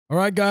All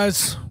right,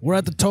 guys, we're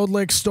at the Toad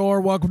Lake store.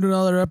 Welcome to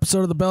another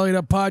episode of the Bellied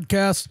Up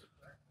Podcast.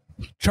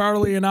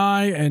 Charlie and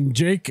I and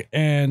Jake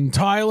and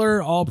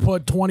Tyler all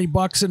put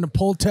 $20 into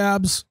pull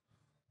tabs.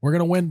 We're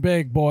going to win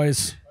big,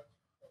 boys.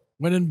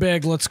 Winning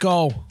big. Let's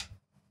go.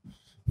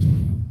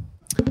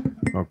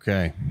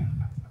 Okay.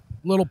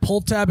 Little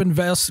pull tab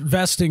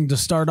investing to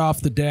start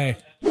off the day.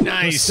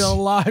 Nice. We're still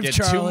alive, Get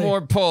Charlie. 2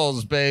 more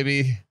pulls,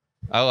 baby.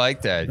 I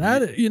like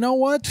that. You know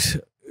what?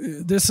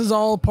 This is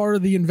all part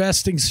of the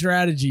investing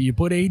strategy. You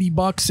put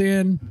 $80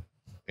 in,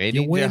 80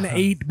 you win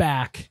 8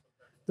 back.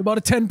 It's about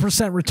a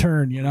 10%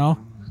 return, you know?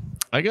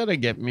 I gotta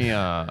get me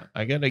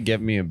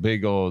a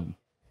big old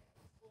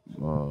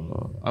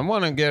I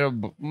want to get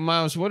a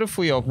Miles. What if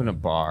we open a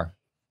bar?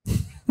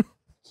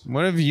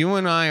 What if you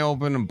and I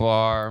open a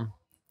bar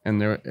and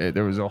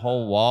there was a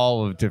whole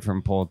wall of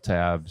different pull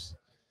tabs?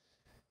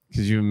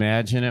 Could you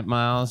imagine it,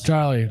 Miles?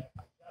 Charlie,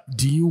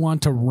 do you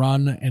want to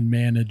run and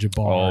manage a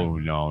bar? Oh,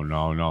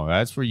 no.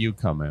 That's where you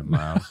come in,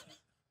 Miles.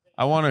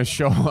 I want to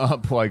show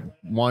up like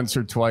once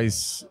or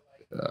twice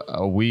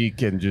a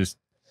week and just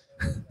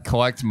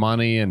collect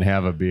money and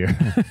have a beer,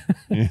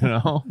 you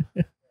know?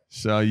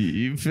 So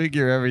you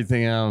figure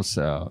everything else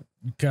out.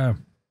 Okay.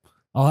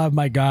 I'll have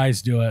my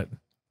guys do it.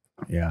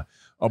 Yeah.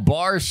 A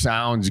bar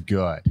sounds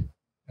good.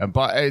 A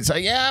bar, it's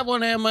like, yeah, I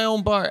want to have my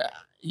own bar.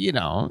 You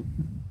know.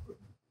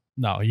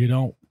 No, you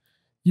don't.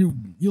 You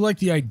like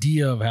the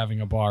idea of having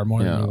a bar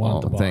more than you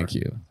want the bar. Thank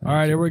you. All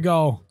right, here we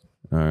go.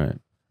 All right.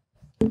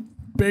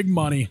 Big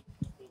money.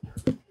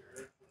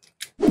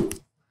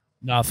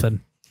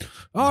 Nothing.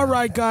 All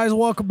right, guys,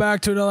 welcome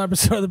back to another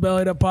episode of the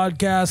Bellied Up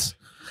Podcast.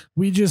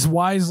 We just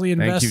wisely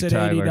invested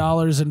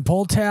 $80 in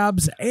pull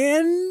tabs,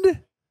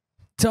 and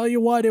tell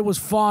you what, it was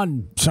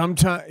fun.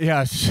 Sometimes,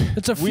 yes.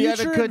 It's a future we had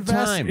a good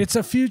time. It's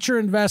a future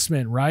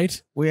investment,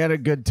 right? We had a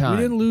good time.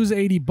 We didn't lose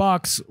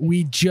 $80.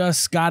 We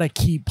just got to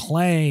keep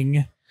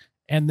playing,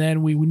 and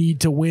then we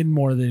need to win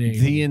more than 80.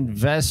 The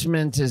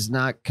investment is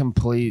not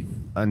complete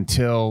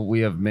until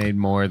we have made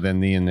more than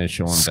the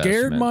initial investment.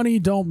 Scared money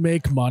don't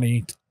make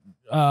money,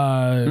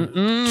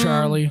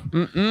 Charlie.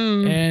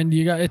 And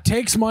it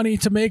takes money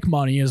to make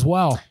money as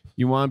well.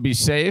 You want to be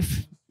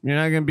safe? You're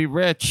not going to be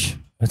rich.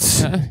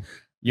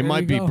 You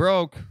might be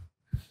broke,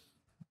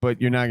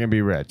 but you're not going to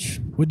be rich.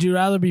 Would you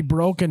rather be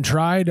broke and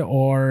tried,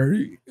 or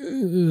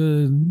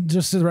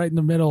just right in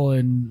the middle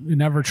and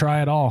never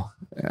try at all?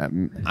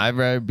 I'd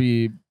rather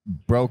be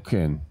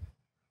broken.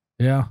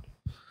 Yeah.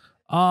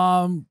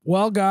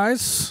 Well,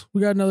 guys,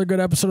 we got another good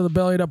episode of the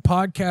Bellied Up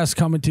Podcast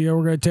coming to you.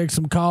 We're going to take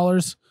some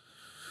callers.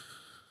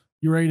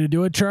 You ready to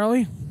do it,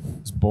 Charlie?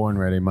 It's born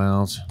ready,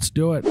 Miles. Let's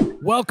do it.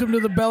 Welcome to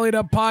the Bellied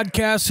Up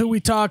Podcast. Who we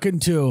talking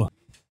to?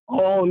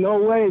 Oh,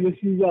 no way. This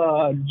is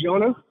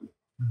Jonah.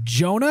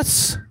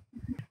 Jonas?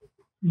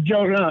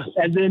 Jonah,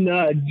 as in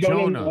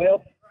Jonah.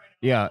 Whale.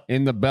 Yeah,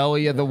 in the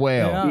belly of the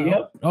whale. Yeah.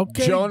 Yep.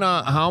 Okay.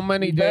 Jonah, how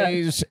many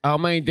days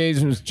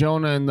was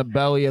Jonah in the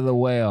belly of the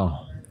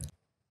whale?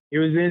 He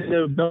was in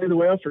the belly of the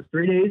whale for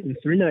 3 days and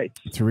 3 nights.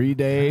 3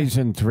 days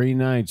and 3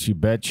 nights. You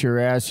bet your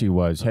ass he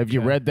was. Have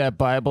you read that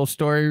Bible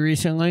story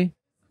recently?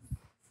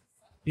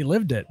 He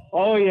lived it.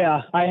 Oh,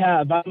 yeah, I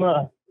have.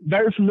 I'm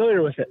very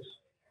familiar with it.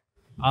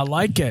 I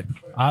like it.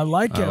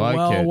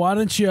 Well, why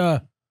don't you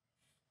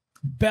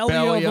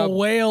belly of a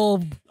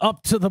whale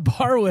up to the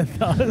bar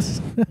with us?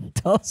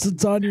 Tell us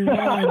what's on your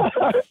mind.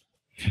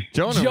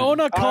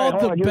 Jonah called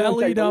the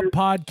Bellied Up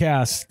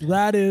Podcast.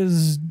 That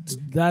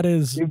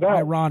is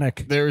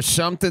ironic. There's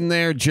something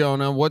there,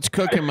 Jonah. What's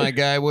cooking, my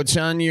guy? What's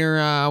on your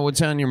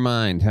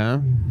mind, huh?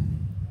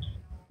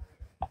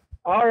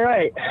 All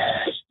right.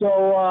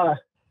 So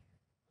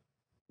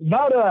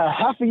about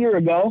half a year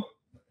ago,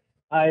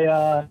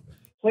 I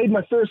played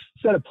my first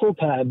set of pull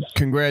tabs.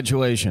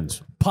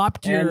 Congratulations.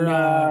 Popped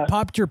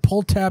your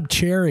pull tab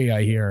cherry,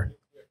 I hear.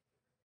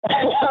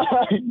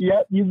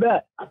 Yep, you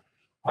bet.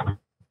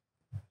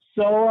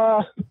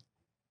 So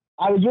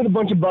I was with a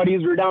bunch of buddies.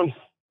 We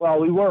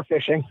were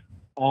fishing.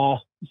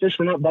 Fish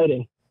were not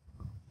biting.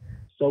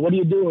 So what do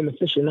you do when the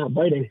fish are not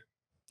biting?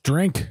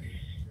 Drink.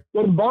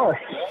 Go to the bar.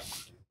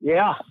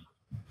 Yeah.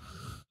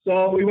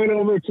 So we went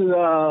over to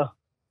the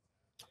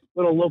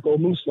little local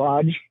moose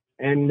lodge,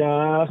 and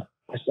I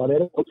saw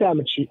that pull tab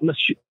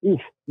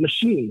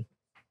machine.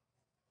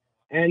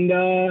 And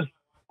I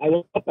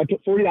went up. I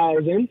put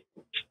 $40 in.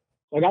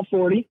 I got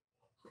 40.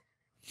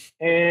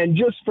 And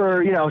just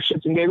for,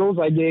 shits and giggles,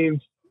 I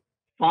gave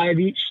 5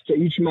 each to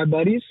each of my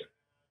buddies.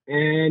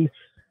 And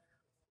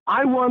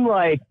I won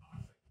like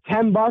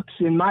 $10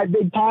 in my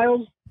big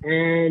pile.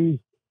 And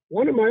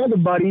one of my other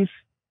buddies,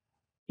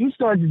 he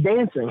starts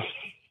dancing.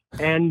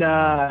 And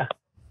I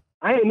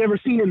had never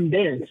seen him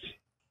dance.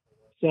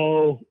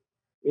 So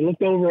we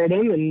looked over at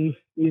him and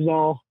he's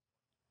all,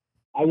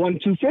 I won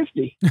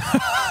 $250.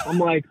 I'm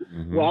like,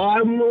 well,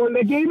 I'm the one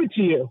that gave it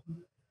to you.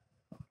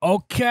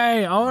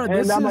 Okay.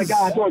 And I'm like,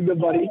 that's all good,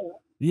 buddy.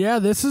 Yeah,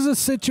 this is a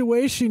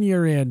situation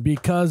you're in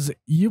because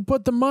you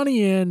put the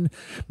money in,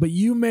 but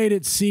you made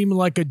it seem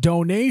like a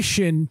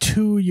donation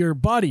to your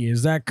buddy.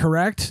 Is that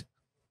correct?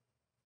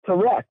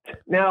 Correct.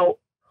 Now,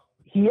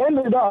 he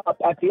ended up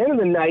at the end of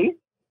the night,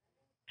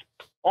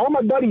 all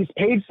my buddies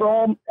paid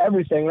for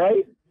everything,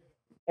 right?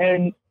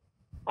 And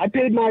I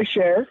paid my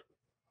share.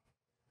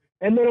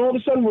 And then all of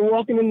a sudden we're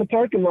walking in the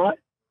parking lot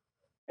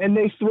and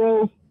they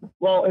throw,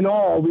 well, in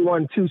all, we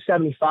won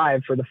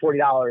 $275 for the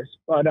 $40,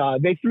 but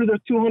they threw the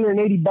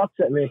 $280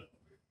 at me.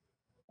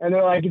 And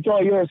they're like, it's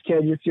all yours,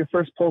 kid. It's your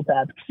first pull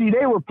tab. See,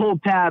 they were pull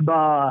tab,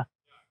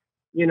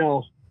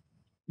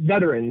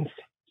 veterans.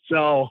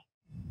 So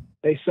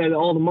they said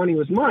all the money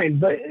was mine.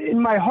 But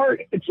in my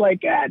heart, it's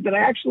like, did I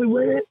actually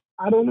win it?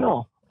 I don't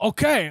know.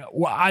 Okay,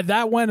 well,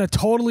 that went a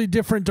totally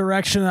different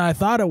direction than I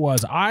thought it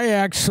was. I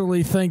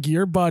actually think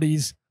your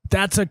buddies,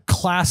 that's a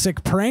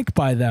classic prank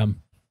by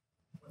them.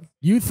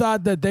 You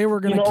thought that they were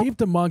going to keep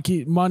the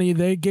money.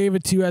 They gave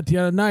it to you at the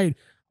end of the night.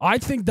 I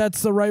think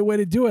that's the right way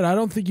to do it. I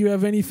don't think you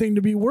have anything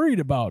to be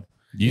worried about.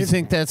 You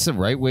think that's the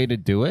right way to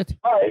do it?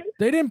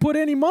 They didn't put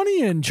any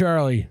money in,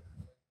 Charlie.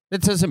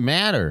 It doesn't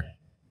matter.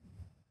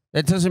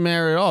 It doesn't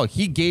matter at all.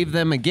 He gave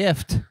them a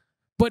gift.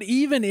 But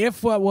even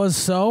if what was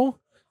so,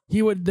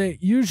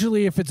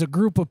 usually if it's a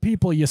group of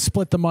people, you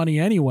split the money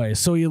anyway.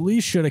 So he at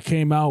least should have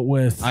came out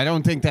with. I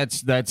don't think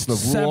that's the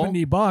rule.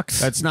 $70.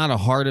 That's not a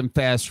hard and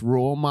fast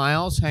rule,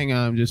 Miles. Hang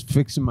on, I'm just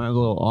fixing my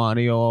little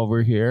audio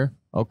over here.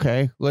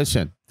 Okay,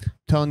 listen. I'm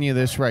telling you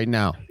this right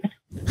now.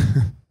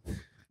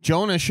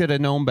 Jonah should have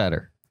known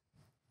better.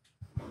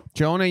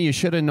 Jonah, you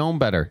should have known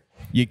better.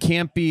 You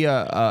can't be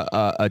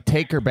a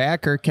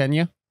taker-backer, can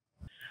you?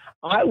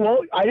 I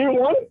didn't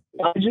want it.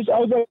 I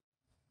was like,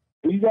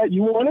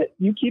 you want it?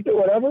 You keep it,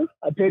 whatever.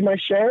 I paid my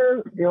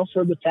share,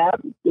 for the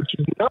tab, which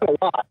is not a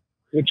lot,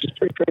 which is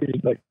pretty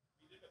crazy. But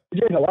I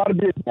drank a lot of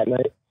beer that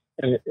night,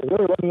 and it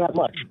really wasn't that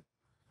much.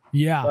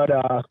 Yeah. But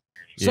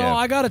so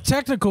I got a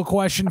technical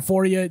question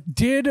for you.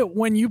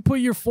 When you put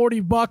your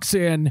 $40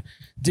 in,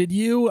 did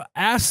you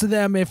ask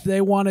them if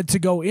they wanted to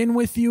go in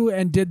with you,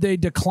 and did they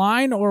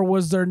decline, or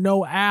was there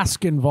no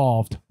ask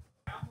involved?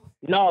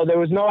 No, there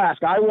was no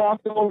ask. I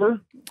walked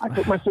over, I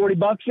put my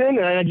 $40 in,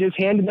 and I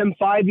just handed them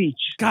 $5 each.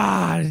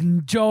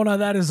 God, Jonah,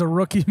 that is a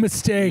rookie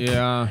mistake.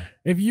 Yeah.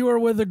 If you are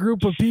with a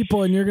group of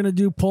people and you're going to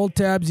do pull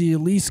tabs, you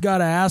at least got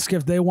to ask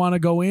if they want to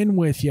go in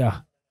with you.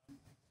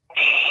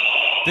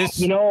 I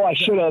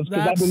should have,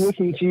 because I've been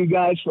listening to you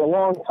guys for a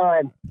long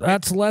time.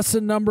 That's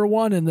lesson number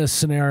one in this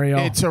scenario.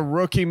 It's a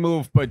rookie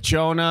move, but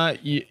Jonah,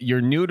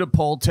 you're new to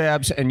pull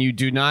tabs, and you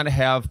do not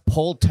have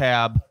pull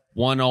tab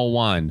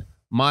 101.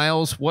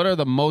 Miles, what are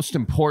the most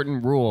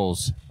important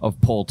rules of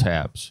pull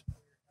tabs?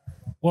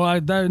 Well,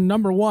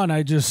 number one,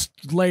 I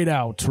just laid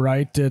out,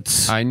 right?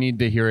 I need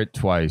to hear it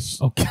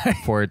twice. Okay.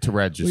 For it to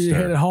register. You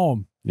hit it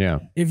home. Yeah.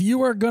 If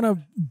you are going to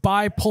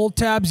buy pull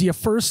tabs, you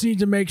first need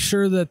to make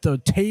sure that the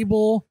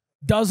table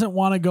doesn't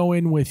want to go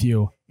in with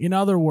you. In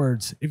other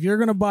words, if you're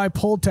going to buy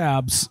pull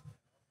tabs,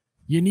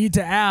 you need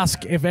to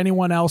ask if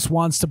anyone else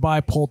wants to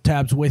buy pull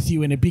tabs with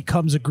you, and it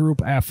becomes a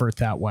group effort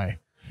that way.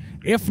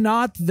 If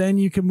not, then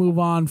you can move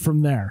on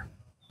from there.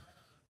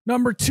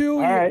 Number two,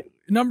 all right.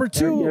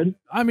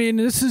 I mean,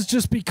 this is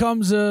just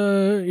becomes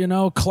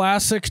a,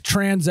 classic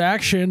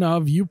transaction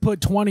of you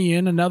put 20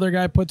 in, another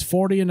guy puts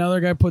 40, another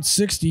guy puts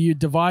 60. You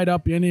divide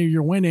up any of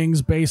your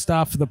winnings based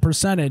off of the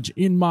percentage,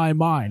 in my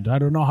mind. I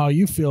don't know how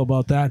you feel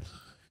about that,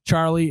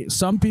 Charlie.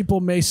 Some people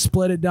may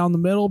split it down the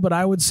middle, but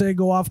I would say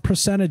go off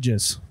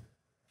percentages.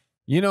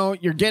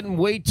 You're getting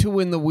way too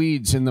in the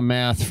weeds in the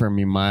math for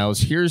me,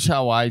 Miles. Here's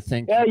how I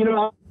think. Yeah,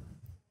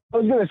 I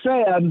was going to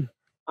say,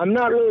 I'm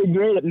not really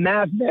great at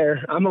math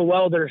there. I'm a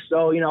welder,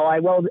 so, I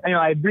weld,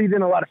 I breathe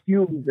in a lot of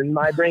fumes and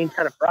my brain's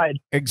kind of fried.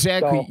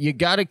 Exactly. So, you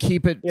got to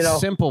keep it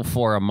simple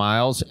for him,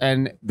 Miles.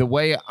 And the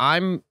way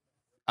I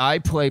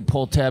play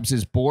pull tabs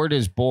is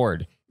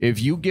board.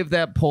 If you give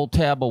that pull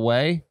tab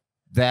away,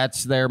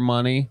 that's their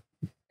money.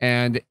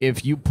 And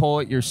if you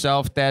pull it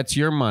yourself, that's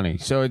your money.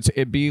 So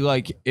it'd be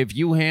like if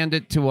you hand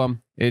it to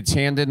them, it's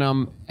handing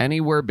them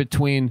anywhere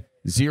between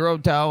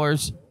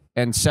 $0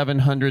 and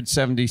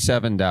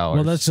 $777.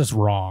 Well, that's just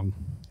wrong.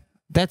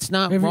 That's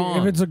not wrong.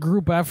 If it's a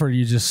group effort,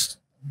 you just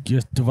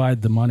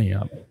divide the money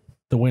up,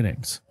 the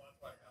winnings.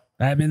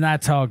 I mean,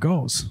 that's how it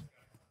goes.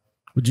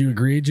 Would you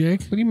agree,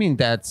 Jake? What do you mean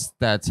that's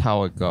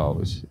how it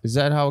goes? Is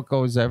that how it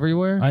goes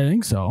everywhere? I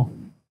think so.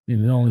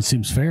 It only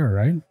seems fair,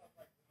 right?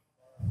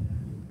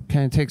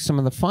 Kind of takes some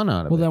of the fun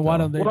out of it. Well, then why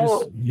don't they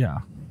yeah.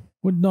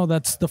 Well, no,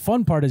 that's the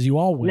fun part is you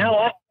all win.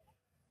 No,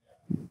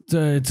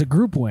 it's a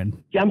group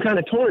win. Yeah, I'm kind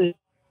of torn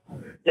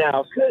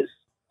now because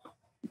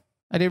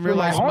I didn't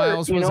realize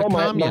Miles was a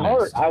communist. My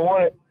heart, I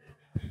want it.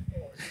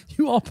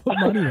 You all put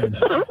money in.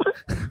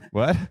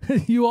 What?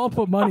 You all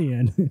put money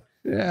in.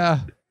 Yeah,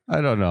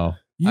 I don't know.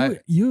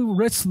 You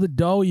risk the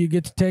dough, you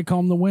get to take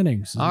home the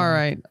winnings. All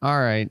right.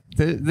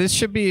 This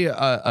should be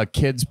a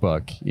kid's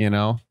book,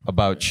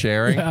 about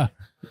sharing. Yeah.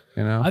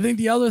 I think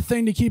the other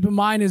thing to keep in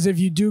mind is if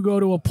you do go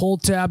to a pull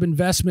tab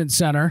investment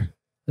center,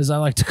 as I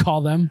like to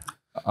call them,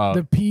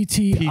 the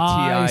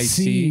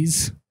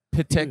PTICs.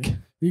 PTIC.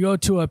 You go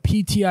to a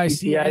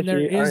PTIC and there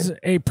is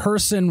a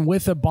person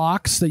with a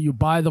box that you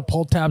buy the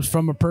pull tabs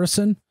from a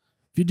person.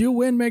 If you do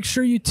win, make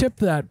sure you tip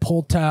that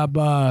pull tab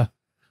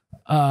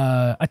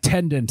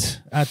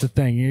attendant at the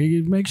thing.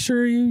 You make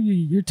sure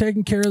you're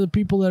taking care of the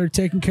people that are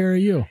taking care of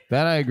you.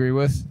 That I agree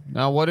with.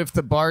 Now, what if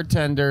the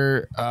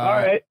bartender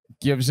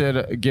gives it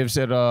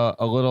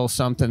a little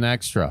something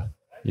extra?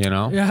 You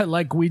know? Yeah,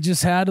 like we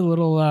just had a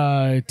little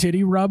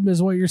titty rub,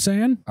 is what you're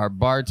saying? Our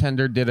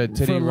bartender did a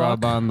titty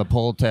rub on the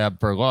pull tab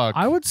for luck.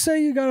 I would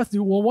say you got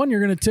to. Well, one,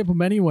 you're going to tip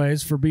him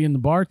anyways for being the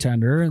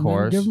bartender, and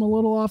then give him a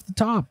little off the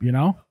top. You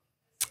know.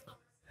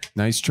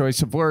 Nice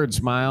choice of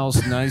words,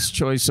 Miles. Nice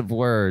choice of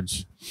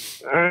words.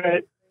 All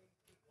right.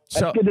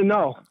 That's good to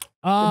know.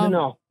 Good to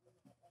know.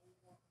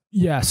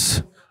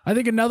 Yes. I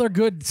think another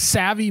good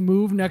savvy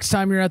move next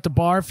time you're at the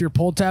bar, if you're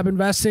pull tab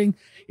investing,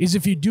 is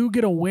if you do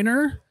get a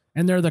winner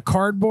and they're the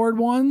cardboard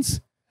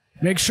ones,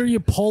 make sure you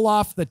pull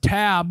off the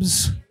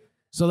tabs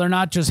so they're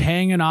not just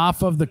hanging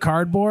off of the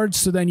cardboard.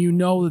 So then you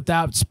know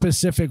that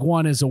specific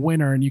one is a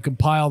winner and you can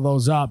pile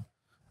those up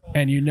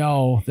and you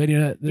know. We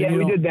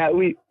did that.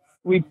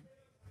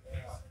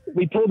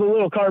 We pulled a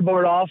little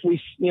cardboard off.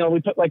 We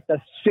put like the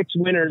 6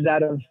 winners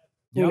out of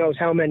who knows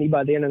how many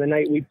by the end of the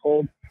night we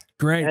pulled.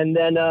 Great. And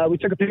then we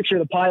took a picture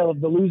of the pile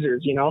of the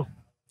losers, you know?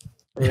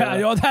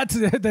 Yeah, that's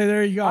it.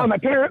 There you go. Oh, my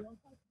parent.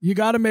 You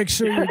got to make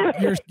sure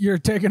you're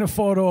taking a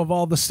photo of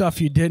all the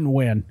stuff you didn't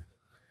win.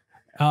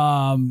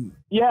 Yeah,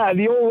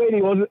 the old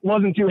lady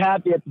wasn't too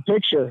happy at the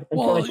picture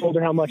until I told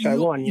her how much I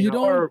won,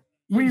 or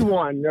we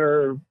won,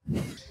 or...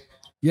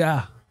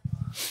 Yeah.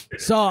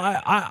 So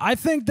I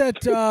think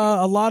that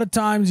a lot of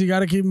times you got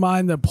to keep in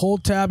mind that pull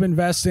tab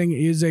investing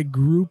is a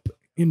group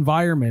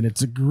environment.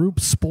 It's a group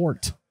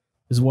sport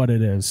is what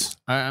it is.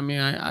 I mean,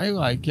 I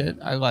like it.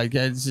 I like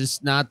it. It's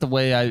just not the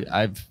way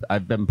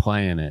I've been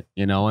playing it,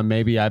 you know, and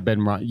maybe I've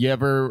been wrong. You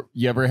ever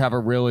have a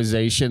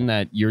realization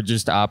that you're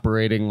just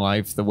operating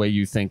life the way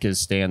you think is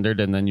standard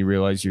and then you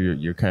realize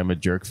you're kind of a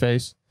jerk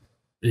face?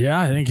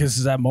 Yeah, I think this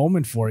is that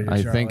moment for you,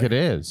 Charlie. I think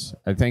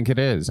it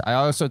is. I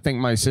also think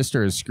my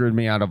sister has screwed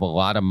me out of a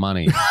lot of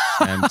money.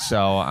 And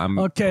so I'm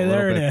okay,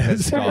 there it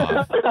is. Pissed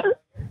off. A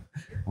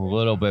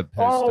little bit pissed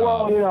off.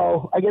 Well, you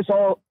know, I guess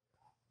all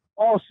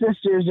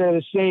sisters are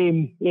the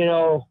same, you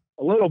know,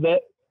 a little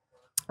bit.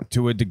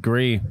 To a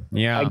degree,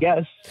 yeah. I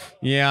guess.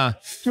 Yeah.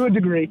 To a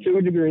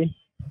degree.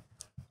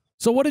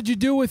 So what did you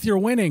do with your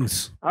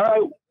winnings?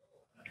 All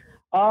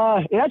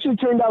right. It actually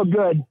turned out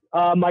good.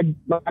 My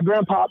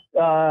grandpa...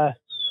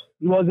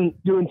 he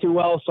wasn't doing too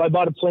well, so I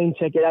bought a plane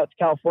ticket out to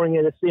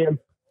California to see him.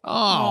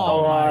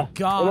 Oh, my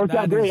God. It worked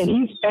out great.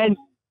 And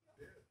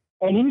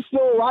he's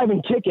still alive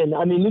and kicking.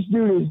 I mean, this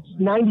dude is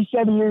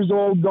 97 years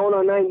old, going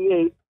on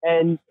 98.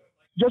 And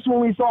just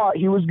when we thought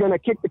he was going to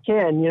kick the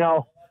can, you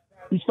know,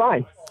 he's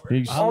fine.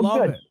 I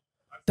love it.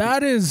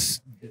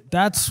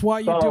 That's why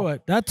you do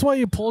it. That's why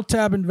you pull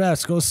tab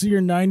invest. Go see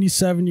your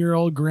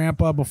 97-year-old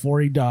grandpa before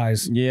he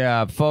dies.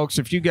 Yeah, folks,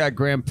 if you got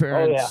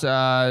grandparents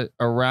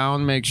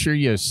around, make sure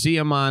you see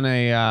them on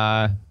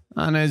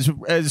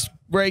as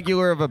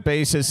regular of a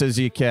basis as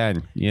you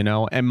can, you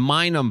know, and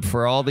mine them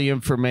for all the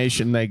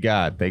information they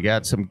got. They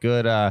got some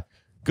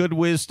good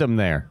wisdom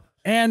there.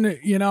 And,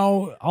 you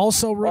know,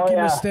 also rookie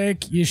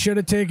mistake, you should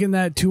have taken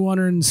that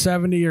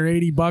 $270 or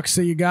 $80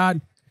 that you got.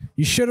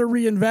 You should have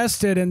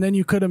reinvested, and then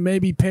you could have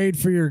maybe paid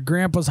for your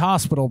grandpa's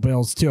hospital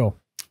bills too.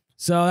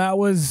 So that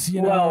was,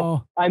 you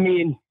know. I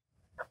mean,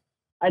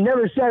 I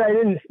never said I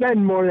didn't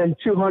spend more than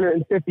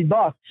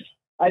 $250.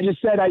 I just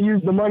said I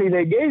used the money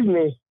they gave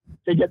me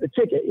to get the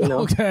ticket, you know.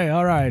 Okay,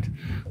 all right.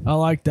 I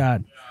like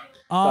that.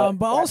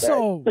 But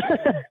also,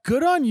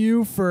 good on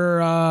you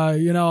for,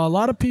 you know, a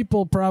lot of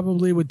people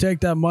probably would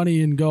take that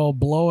money and go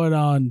blow it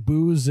on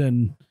booze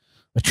and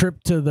a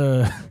trip to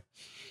the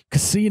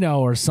casino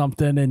or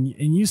something. And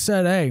you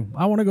said, hey,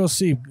 I want to go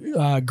see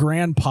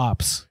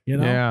Grandpops, you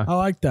know? Yeah. I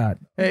like that.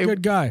 Hey,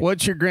 good guy.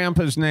 What's your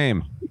grandpa's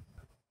name?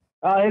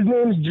 His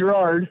name's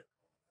Gerard.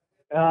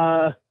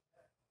 Grandpa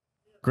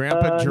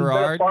Gerard? He's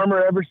been a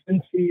farmer ever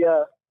since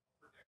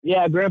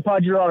Grandpa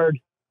Gerard.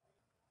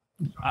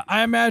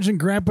 I imagine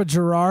Grandpa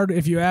Gerard,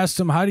 if you asked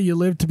him, how do you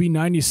live to be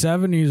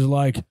 97? He's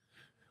like,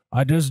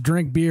 I just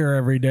drink beer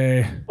every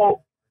day.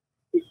 Oh,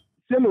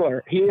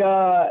 similar.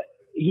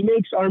 He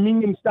makes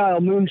Armenian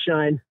style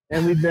moonshine,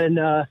 and he's been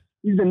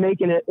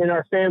making it in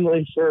our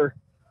family for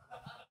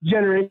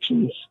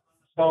generations.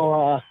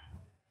 So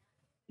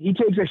he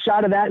takes a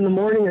shot of that in the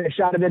morning and a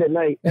shot of it at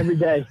night every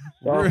day.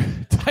 So.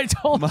 I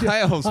told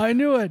Miles, you. I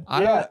knew it.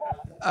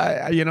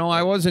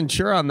 I wasn't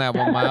sure on that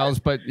one, Miles,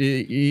 but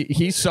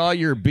he saw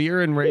your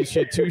beer and raised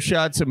you 2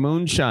 shots of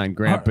moonshine,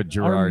 Grandpa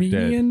Gerard did.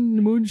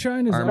 Armenian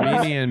moonshine? Is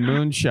Armenian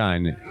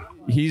moonshine.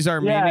 He's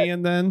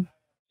Armenian then?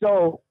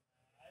 So,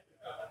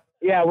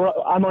 yeah,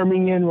 I'm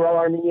Armenian. We're all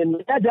Armenian.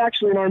 My dad's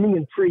actually an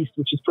Armenian priest,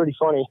 which is pretty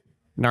funny.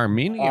 An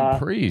Armenian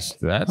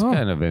priest? That's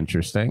kind of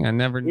interesting. I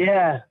never knew.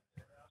 Yeah.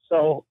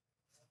 So,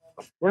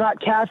 we're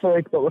not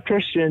Catholic, but we're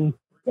Christian.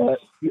 But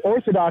the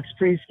Orthodox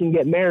priest can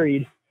get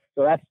married.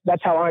 So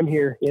that's how I'm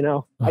here, you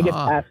know. I get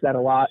asked that a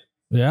lot.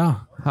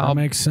 Yeah, that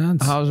makes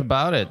sense. How's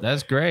about it?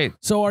 That's great.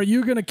 So are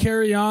you going to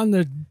carry on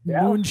the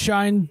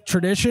moonshine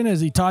tradition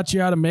as he taught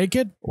you how to make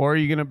it? Or are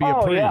you going to be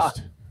a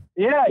priest?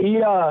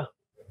 Yeah,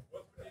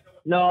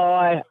 No,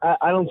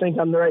 I don't think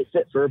I'm the right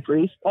fit for a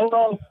priest.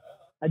 Although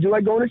I do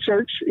like going to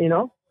church,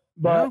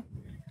 but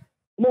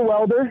I'm a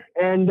welder,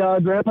 and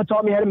Grandpa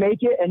taught me how to make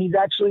it, and he's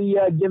actually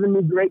given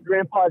me great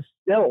grandpa's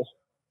still.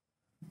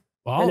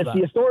 Oh, and if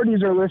the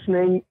authorities are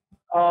listening,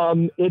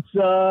 it's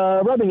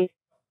rubbing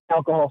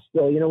alcohol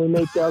still. We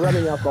make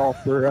rubbing alcohol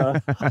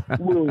for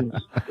wounds,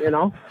 You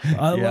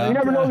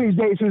never know these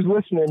days who's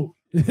listening.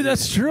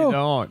 That's true.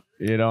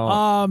 You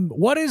don't.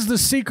 What is the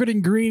secret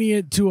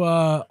ingredient to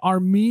a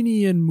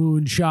Armenian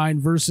moonshine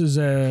versus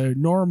a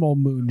normal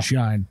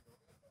moonshine?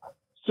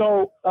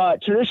 So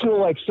traditional,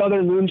 like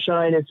Southern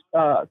moonshine, it's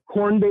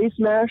corn-based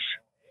mash.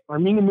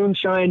 Armenian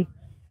moonshine,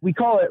 we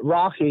call it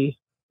Rocky,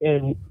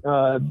 and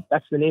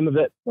that's the name of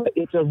it. But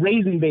it's a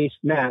raisin-based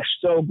mash.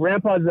 So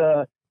Grandpa's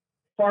a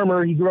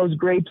farmer. He grows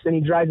grapes and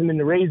he dries them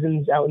into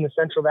raisins out in the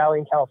Central Valley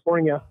in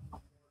California.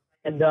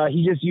 And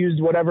he just used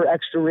whatever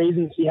extra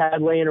raisins he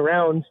had laying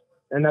around,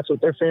 and that's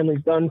what their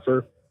family's done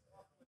for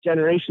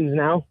generations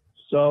now.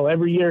 So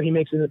every year he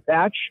makes a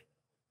batch.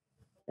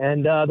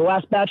 And the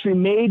last batch we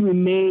made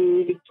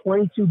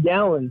 22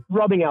 gallons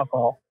rubbing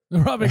alcohol.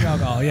 Rubbing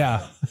alcohol,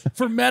 yeah,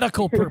 for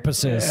medical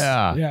purposes.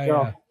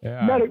 Yeah.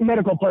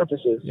 Medical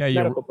purposes. Yeah,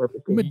 medical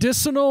purposes.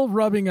 Medicinal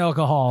rubbing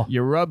alcohol.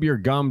 You rub your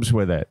gums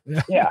with it.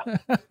 Yeah.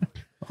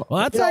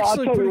 Well, that's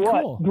actually pretty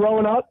cool.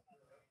 Growing up,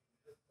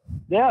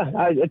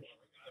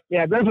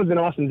 Grandpa's an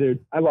awesome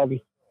dude. I love him.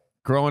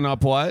 Growing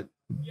up, what?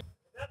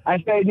 I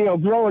say,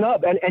 growing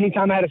up, and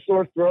anytime I had a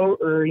sore throat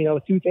or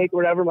a toothache or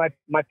whatever,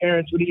 my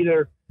parents would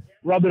either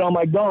rub it on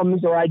my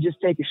gums or I'd just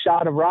take a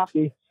shot of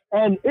Rocky.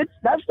 And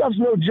that stuff's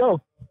no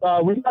joke.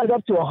 We got it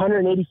up to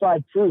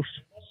 185 proof.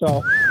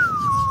 So,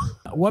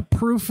 what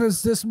proof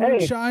is this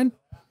moonshine?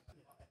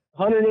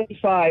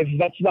 185.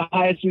 That's the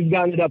highest we've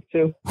gotten it up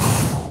to.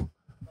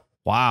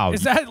 Wow.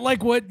 Is that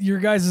like what your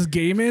guys'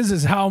 game is?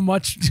 Is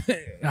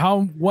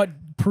what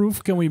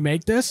proof can we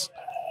make this?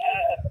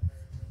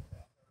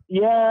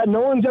 Yeah,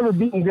 no one's ever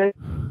beaten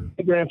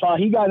Grandpa.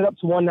 He got it up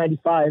to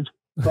 195,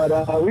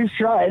 but we've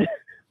tried.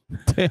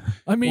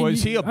 I mean,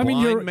 was he a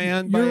blind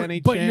man by any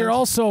chance? But you're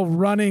also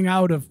running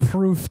out of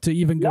proof to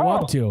even go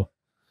up to.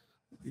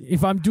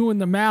 If I'm doing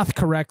the math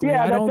correctly,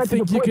 I don't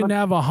think you can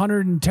have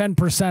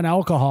 110%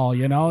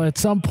 alcohol. At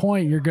some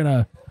point you're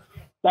gonna.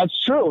 That's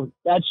true.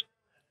 That's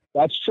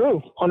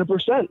true.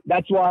 100%.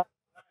 That's why,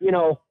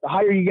 the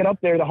higher you get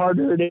up there, the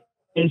harder it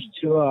is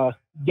to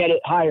get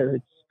it higher.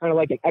 It's kind of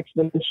like an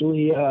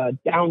exponentially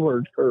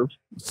downward curve.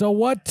 So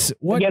what?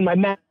 Again, my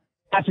math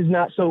is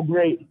not so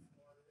great.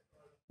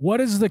 What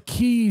is the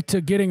key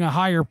to getting a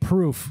higher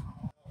proof?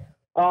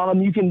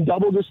 You can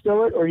double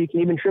distill it, or you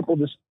can even triple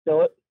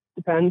distill it.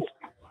 Depends.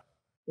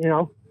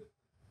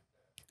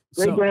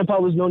 Great grandpa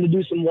was known to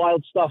do some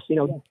wild stuff.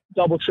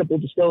 Double, triple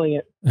distilling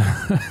it.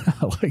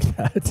 I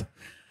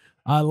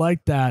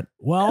like that.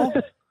 Well,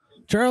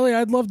 Charlie,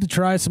 I'd love to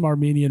try some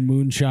Armenian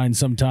moonshine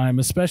sometime,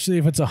 especially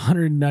if it's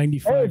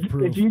 195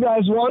 proof. If you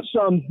guys want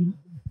some,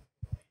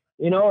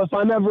 if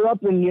I'm ever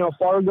up in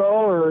Fargo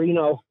or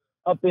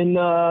up in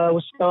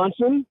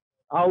Wisconsin,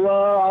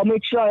 I'll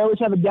make sure I always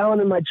have a gallon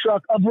in my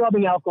truck of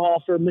rubbing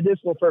alcohol for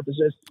medicinal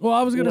purposes. Well,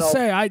 I was going to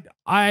say,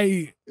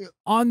 I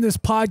on this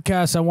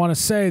podcast, I want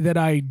to say that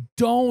I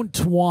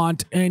don't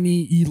want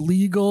any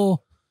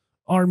illegal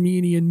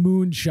Armenian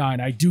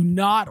moonshine. I do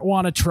not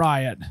want to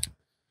try it.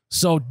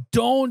 So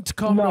don't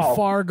come to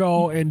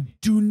Fargo and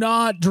do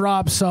not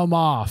drop some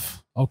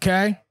off.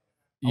 Okay?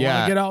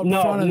 Yeah. Get out in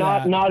front of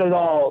that. Not at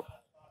all.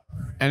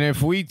 And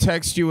if we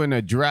text you an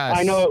address,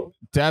 I know.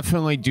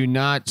 Definitely do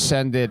not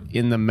send it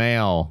in the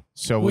mail,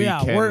 so we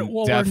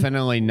can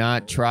definitely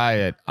not try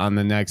it on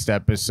the next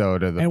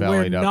episode of the Bellied Up podcast.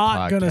 And we're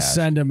not going to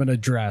send him an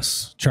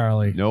address,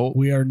 Charlie. Nope.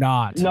 We are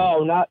not.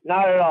 No, not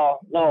at all.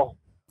 No.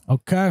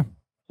 Okay.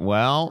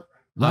 Well,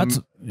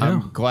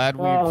 I'm glad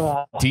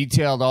we've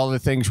detailed all the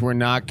things we're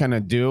not going to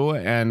do,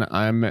 and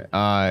I'm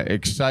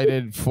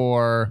excited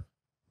for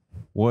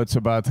what's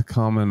about to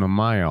come in the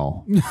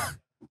mail.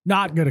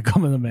 Not going to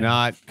come in the mail.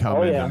 Not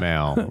come in the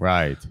mail,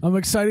 right. I'm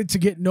excited to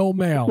get no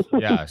mail.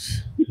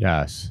 Yes.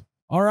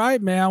 All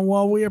right, man.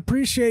 Well, we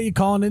appreciate you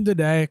calling in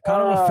today.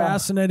 Kind of a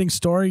fascinating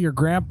story. Your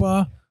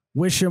grandpa,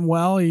 wish him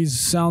well. He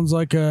sounds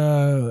like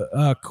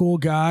a cool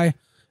guy.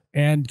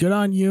 And good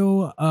on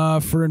you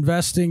for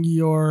investing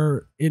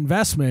your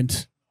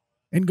investment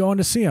and going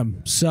to see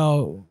him.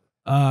 So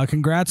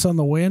congrats on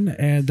the win,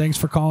 and thanks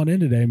for calling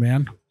in today,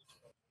 man.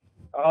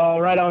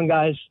 Right on,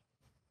 guys.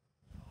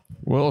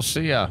 We'll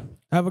see ya.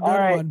 Have a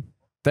good one.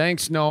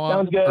 Thanks, Noah.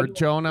 Sounds good. Or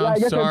Jonah.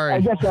 Yeah, Sorry. I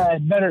guess I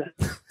better.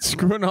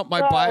 Screwing up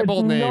my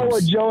Bible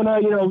names. Noah,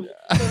 Jonah,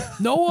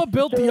 Noah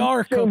built the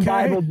ark, same okay?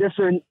 Bible,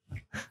 different.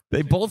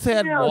 They both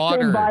had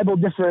water. Same Bible,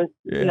 different,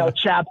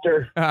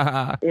 chapter.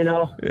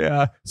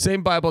 Yeah.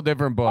 Same Bible,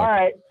 different book.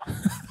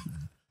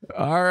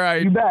 All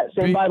right. You bet.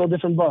 Same Bible,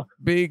 different book.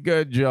 Be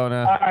good,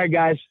 Jonah. All right,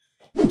 guys.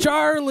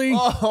 Charlie.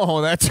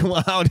 Oh, that's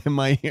loud in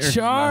my ear.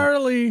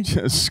 Charlie.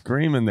 Just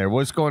screaming there.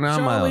 What's going on,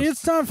 Charlie, Miles?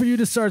 it's time for you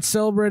to start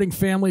celebrating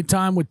family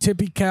time with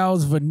Tippy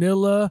Cow's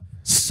Vanilla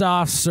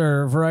Soft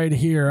Serve right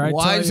here.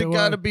 Why has it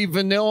got to be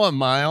vanilla,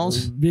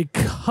 Miles?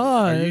 Because...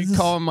 Are you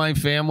calling my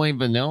family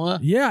vanilla?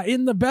 Yeah,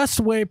 in the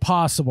best way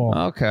possible.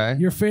 Okay.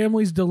 Your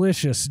family's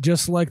delicious,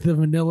 just like the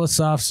Vanilla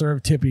Soft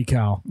Serve Tippy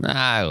Cow.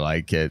 I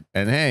like it.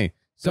 And hey...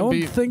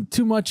 Don't think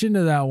too much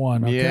into that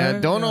one. Okay? Yeah,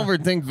 don't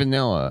overthink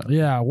vanilla.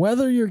 Yeah,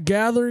 whether you're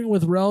gathering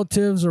with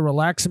relatives or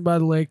relaxing by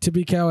the lake,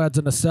 Tippy Cow adds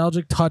a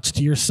nostalgic touch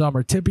to your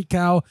summer. Tippy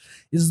Cow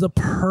is the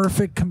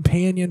perfect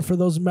companion for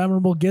those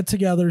memorable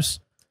get-togethers.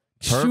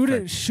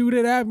 Shoot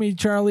it at me,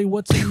 Charlie.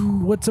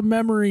 What's a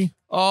memory?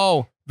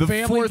 Oh, the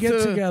family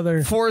get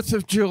together. 4th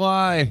of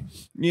July,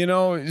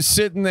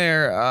 sitting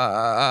there.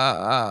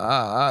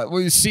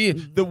 We see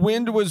the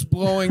wind was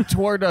blowing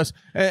toward us,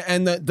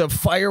 and the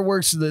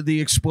fireworks,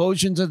 the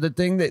explosions of the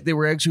thing that they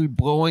were actually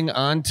blowing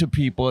onto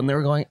people, and they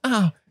were going,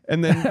 ah.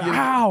 And then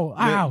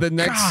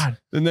the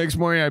next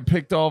morning, I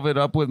picked all of it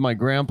up with my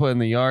grandpa in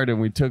the yard,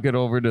 and we took it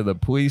over to the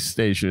police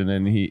station,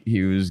 and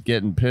he was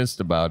getting pissed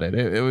about it.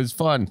 It was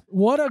fun.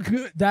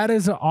 That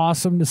is an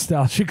awesome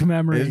nostalgic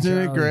memory. Isn't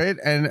Charlie. It great?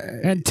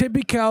 And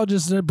Tippy Cow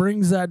just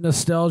brings that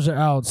nostalgia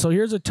out. So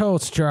here's a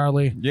toast,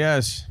 Charlie.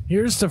 Yes.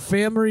 Here's to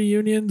family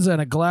reunions and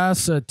a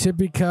glass of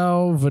Tippy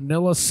Cow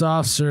Vanilla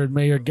Soft Serve.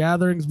 May your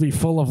gatherings be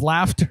full of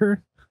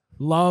laughter,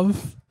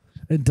 love,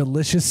 and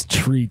delicious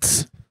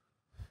treats.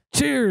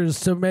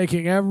 Cheers to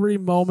making every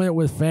moment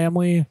with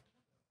family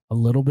a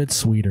little bit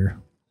sweeter.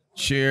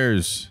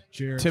 Cheers.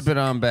 Cheers. Tip it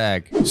on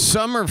back.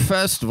 Summer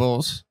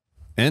festivals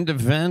and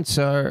events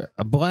are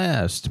a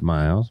blast,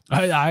 Miles.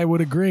 I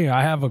would agree.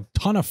 I have a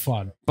ton of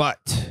fun.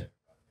 But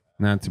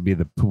not to be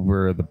the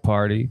pooper of the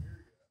party,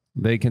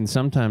 they can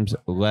sometimes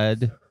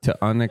lead to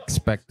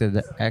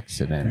unexpected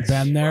accidents.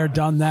 Been there,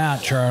 done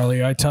that,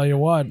 Charlie. I tell you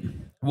what.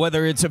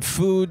 Whether it's a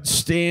food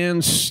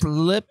stand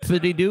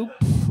slip-fitty-doop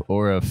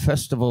or a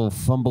festival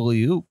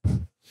fumbly-oop,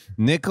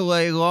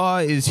 Nicolay Law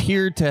is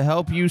here to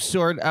help you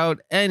sort out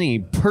any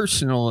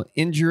personal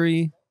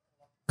injury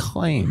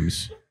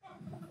claims.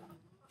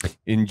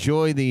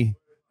 Enjoy the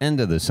end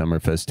of the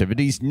summer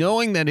festivities,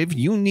 knowing that if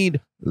you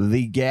need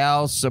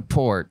legal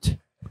support,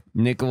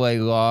 Nicolay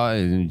Law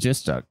is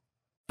just a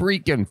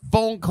freaking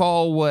phone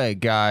call away,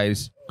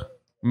 guys.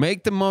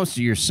 Make the most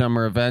of your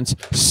summer events.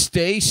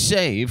 Stay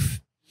safe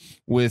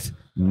with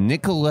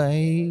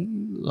Nicolay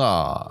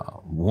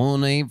Law.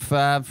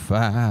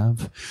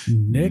 1-855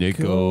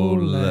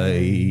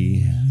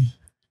 Nicolay.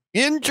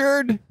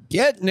 Injured?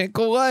 Get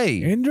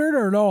Nicolay. Injured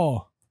or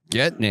no?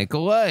 Get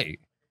Nicolay.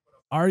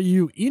 Are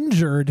you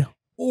injured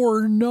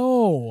or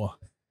no?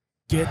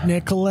 Get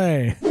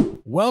Nicolay.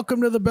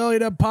 Welcome to the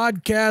Bellied Up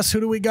Podcast. Who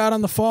do we got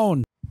on the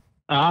phone?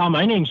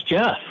 My name's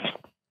Jeff.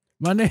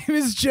 My name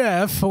is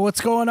Jeff.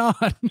 What's going on?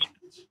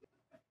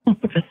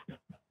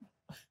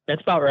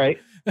 That's about right.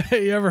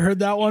 You ever heard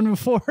that one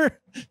before?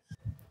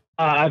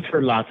 I've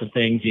heard lots of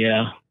things.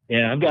 Yeah.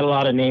 I've got a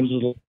lot of names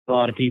with a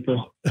lot of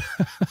people.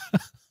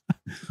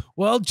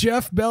 Well,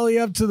 Jeff, belly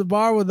up to the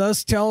bar with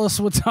us. Tell us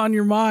what's on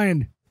your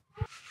mind.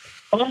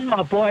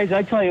 Oh, boys,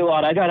 I tell you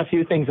what, I got a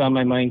few things on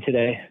my mind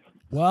today.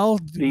 Well,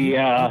 you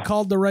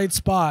called the right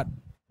spot.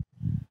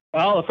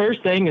 Well, the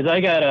first thing is I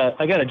got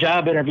a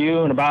job interview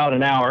in about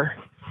an hour.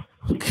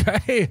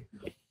 Okay.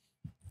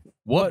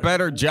 What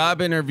better job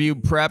interview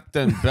prep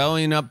than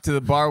bellying up to the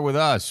bar with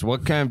us?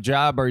 What kind of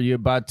job are you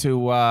about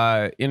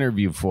to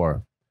interview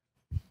for?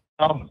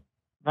 I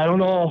don't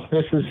know.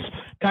 This is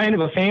kind of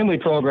a family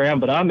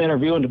program, but I'm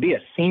interviewing to be a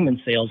semen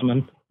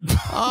salesman.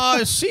 Oh,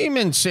 a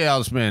semen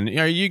salesman.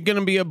 Are you going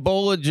to be a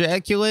bull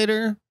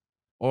ejaculator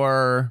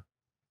or?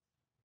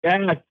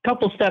 Yeah, a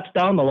couple steps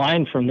down the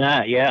line from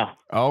that. Yeah.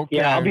 Okay.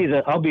 Yeah,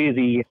 I'll be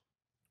the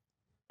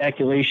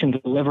ejaculation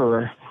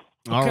deliverer.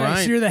 All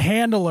right. So you're the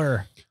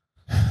handler.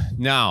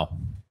 Now,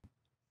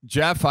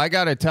 Jeff, I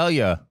got to tell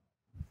you,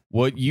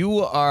 what you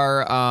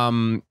are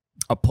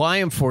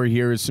applying for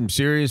here is some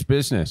serious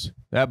business.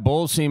 That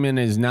bull semen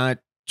is not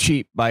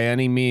cheap by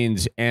any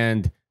means,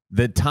 and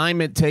the time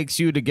it takes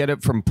you to get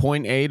it from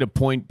point A to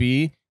point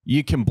B,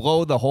 you can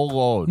blow the whole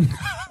load.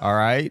 All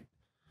right?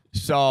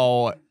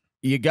 So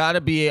you got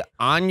to be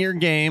on your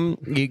game.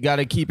 You got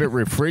to keep it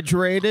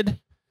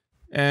refrigerated,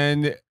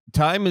 and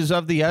time is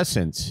of the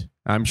essence.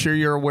 I'm sure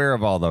you're aware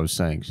of all those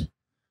things.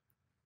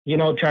 You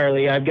know,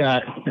 Charlie, I've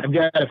got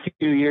a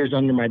few years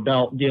under my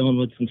belt dealing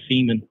with some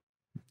semen.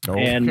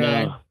 Okay. And,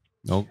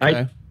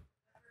 okay.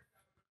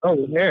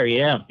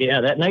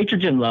 That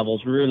nitrogen level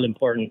is really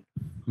important.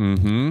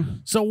 Mm-hmm.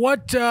 So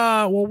what,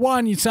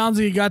 one, it sounds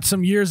like you got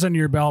some years under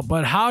your belt,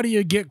 but how do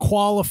you get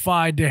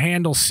qualified to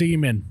handle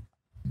semen?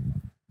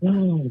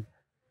 You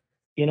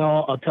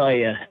know, I'll tell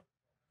you,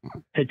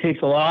 it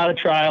takes a lot of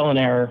trial and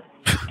error.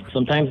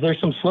 Sometimes there's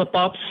some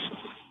slip-ups.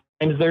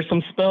 Sometimes there's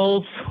some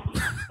spills.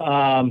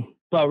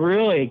 But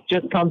really, it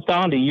just comes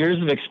down to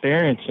years of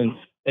experience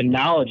and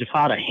knowledge of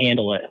how to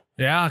handle it.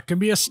 Yeah, it can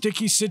be a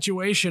sticky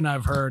situation,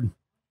 I've heard.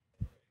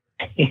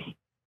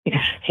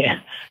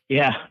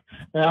 Yeah.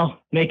 Well,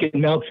 making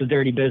milk's a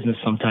dirty business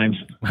sometimes.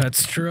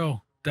 That's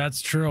true.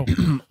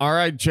 All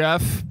right,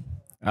 Jeff.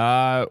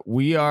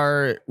 We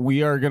are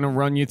going to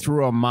run you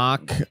through a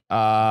mock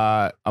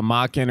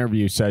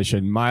interview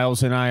session.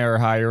 Miles and I are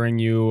hiring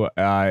you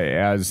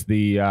as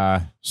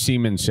the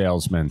semen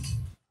salesman.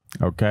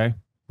 Okay.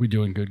 We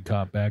doing good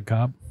cop, bad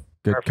cop?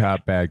 Good Perfect.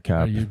 Cop, bad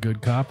cop. Are you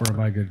good cop or am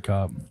I good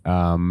cop?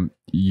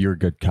 You're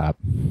good cop.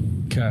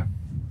 Okay.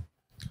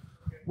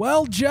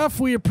 Well, Jeff,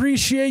 we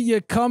appreciate you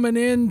coming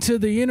in to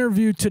the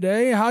interview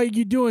today. How are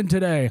you doing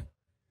today?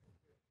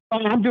 Oh,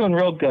 I'm doing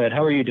real good.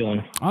 How are you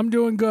doing? I'm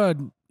doing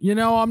good. You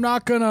know, I'm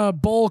not going to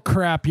bull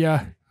crap you.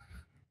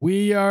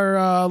 We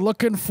are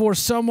looking for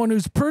someone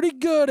who's pretty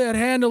good at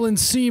handling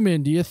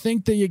semen. Do you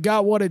think that you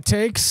got what it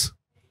takes?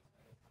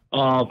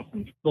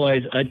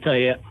 Boys, I tell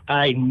you,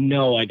 I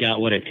know I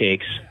got what it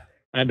takes.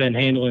 I've been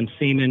handling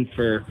semen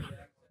for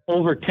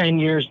over 10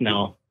 years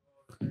now.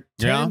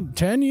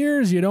 10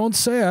 years? You don't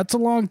say. That's a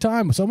long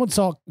time.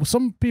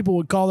 Some people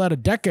would call that a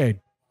decade.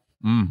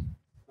 Yeah.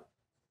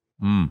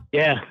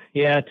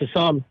 To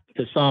some,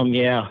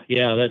 yeah,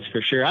 that's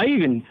for sure. I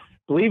even,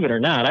 believe it or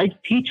not, I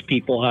teach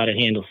people how to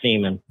handle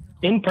semen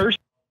in person.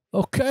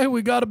 Okay,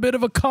 we got a bit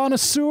of a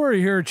connoisseur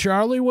here,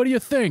 Charlie. What do you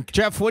think?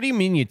 Jeff, what do you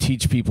mean you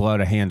teach people how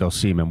to handle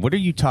semen? What are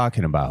you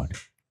talking about?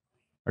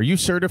 Are you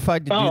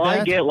certified to do that?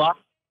 I get lots.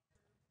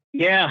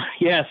 Yeah,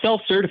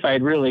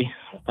 self-certified, really.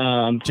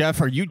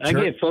 Jeff, are you? I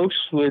get folks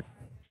with.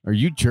 Are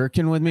you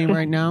jerking with me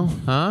right now?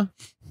 Huh?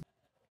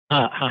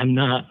 I'm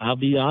not. I'll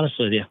be honest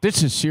with you.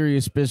 This is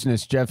serious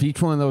business, Jeff.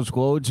 Each one of those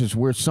loads is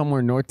worth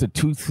somewhere north of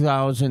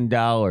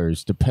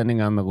 $2,000,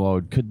 depending on the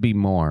load. Could be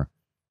more.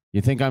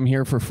 You think I'm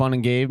here for fun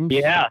and games?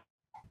 Yeah.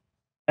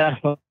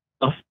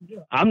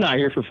 I'm not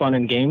here for fun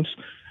and games,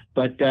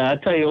 but I'll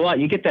tell you what.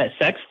 You get that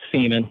sex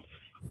semen,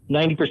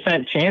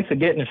 90% chance of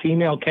getting a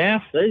female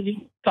calf. You're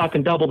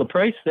talking double the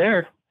price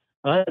there.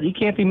 You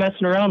can't be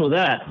messing around with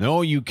that.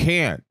 No, you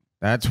can't.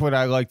 That's what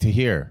I like to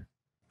hear.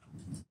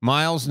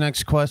 Miles,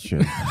 next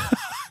question.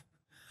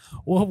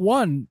 Well,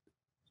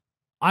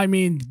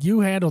 you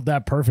handled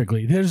that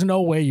perfectly. There's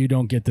no way you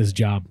don't get this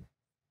job.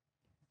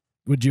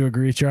 Would you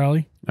agree,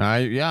 Charlie?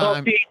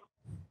 Yeah.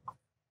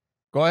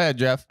 Go ahead,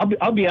 Jeff.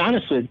 I'll be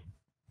honest with you.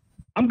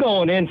 I'm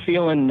going in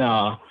feeling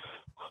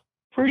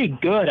pretty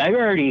good.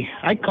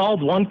 I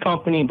called one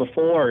company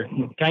before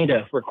and kind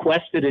of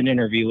requested an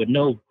interview with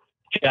no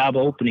job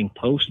opening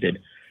posted.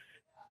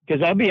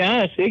 Because I'll be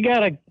honest, they got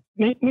to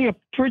make me a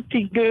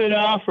pretty good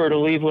offer to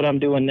leave what I'm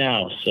doing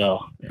now.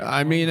 So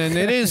I mean, and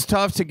it is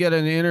tough to get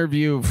an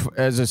interview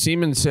as a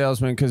semen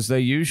salesman because they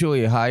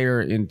usually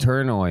hire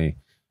internally.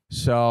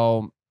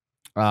 So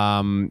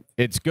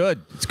it's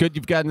good. It's good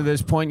you've gotten to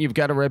this point. You've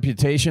got a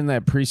reputation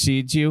that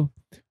precedes you.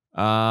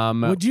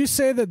 Would you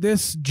say that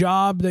this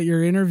job that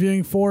you're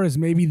interviewing for is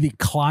maybe the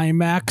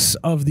climax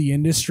of the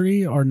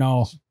industry or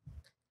no?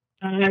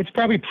 It's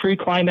probably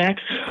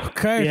pre-climax.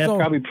 Okay. Yeah, so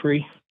probably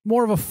pre.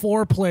 More of a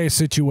foreplay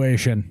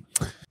situation.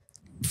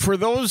 For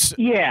those.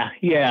 Yeah.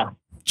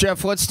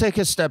 Jeff, let's take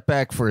a step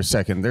back for a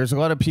second. There's a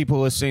lot of people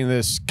listening to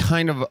this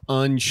kind of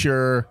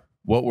unsure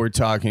what we're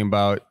talking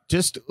about.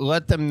 Just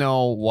let them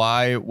know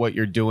why what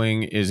you're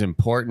doing is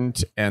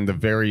important and the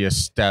various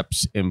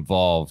steps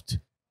involved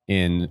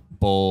in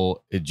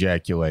bull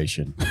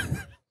ejaculation.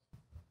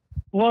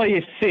 Well,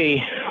 you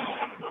see,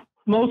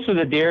 most of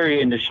the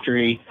dairy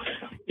industry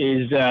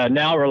is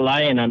now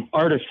relying on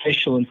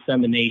artificial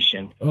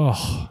insemination.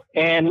 Oh.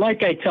 And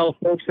like I tell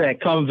folks that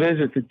come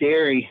visit the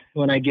dairy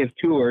when I give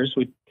tours,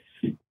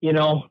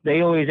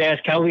 they always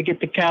ask how we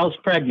get the cows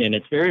pregnant.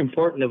 It's very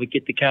important that we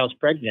get the cows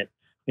pregnant.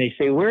 They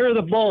say, where are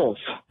the bulls?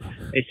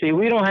 They say,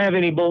 we don't have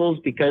any bulls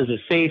because of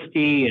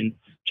safety and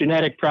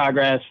genetic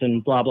progress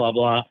and blah, blah,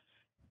 blah.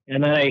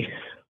 And then I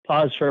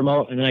pause for a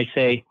moment and I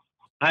say,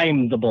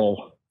 I'm the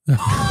bull.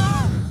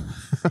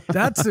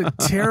 That's a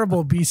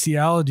terrible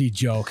bestiality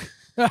joke.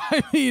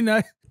 I mean,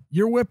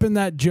 you're whipping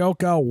that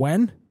joke out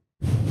when?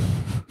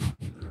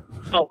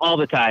 Oh, all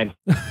the time.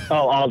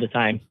 All the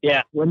time.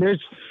 Yeah. When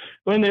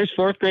there's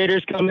fourth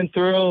graders coming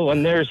through,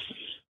 when there's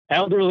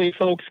elderly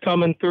folks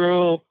coming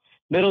through,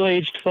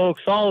 middle-aged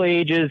folks, all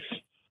ages,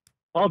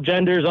 all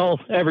genders,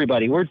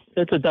 everybody.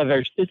 It's a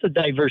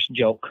diverse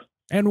joke.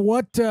 And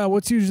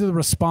what's usually the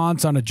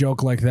response on a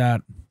joke like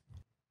that?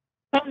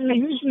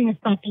 Usually a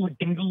couple of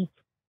giggles,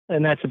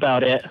 and that's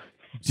about it.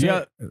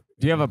 Do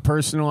you have a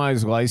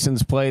personalized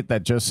license plate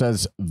that just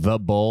says "The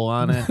Bull"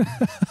 on it?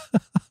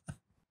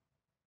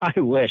 I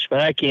wish, but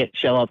I can't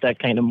shell out that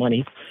kind of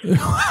money.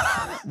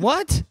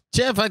 What,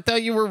 Jeff? I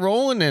thought you were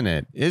rolling in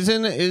it.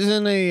 Isn't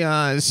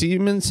a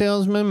semen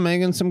salesman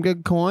making some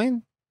good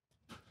coin?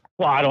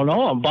 Well, I don't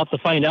know. I'm about to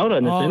find out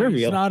in this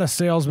interview. He's not a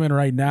salesman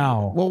right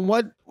now. Well,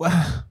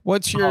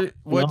 what's your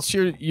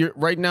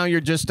right now?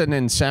 You're just an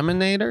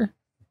inseminator.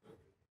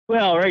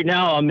 Well, right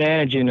now I'm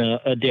managing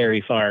a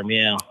dairy farm.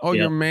 Yeah. Oh,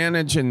 You're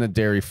managing the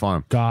dairy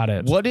farm. Got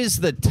it. What is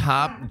the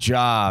top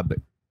job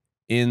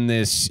in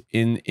this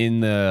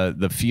in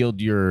the field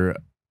you're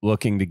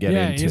looking to get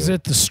into? Is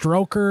it the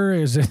stroker?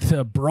 Is it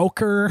the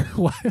broker?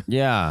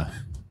 Yeah.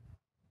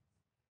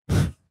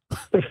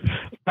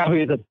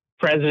 Probably the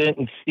president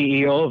and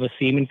CEO of a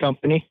semen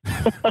company.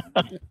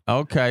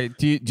 Okay.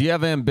 Do you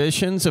have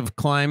ambitions of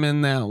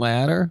climbing that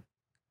ladder?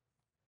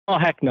 Oh,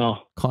 heck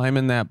no.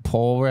 Climbing that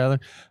pole, rather?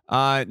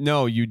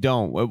 No, you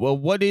don't. Well,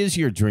 what is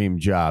your dream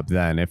job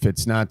then, if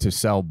it's not to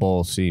sell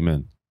bull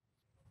semen?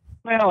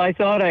 Well, I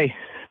thought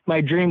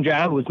my dream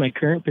job was my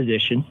current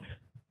position.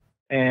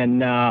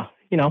 And,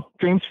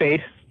 dreams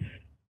fade.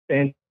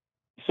 And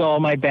so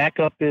my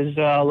backup is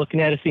looking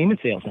at a semen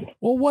salesman.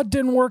 Well, what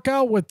didn't work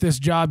out with this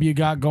job you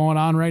got going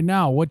on right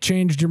now? What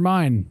changed your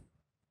mind?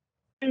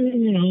 A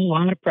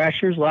lot of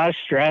pressures, a lot of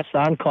stress,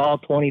 on call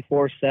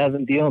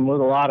 24/7, dealing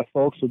with a lot of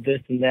folks with this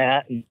and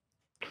that. And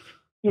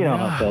you know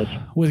how it goes.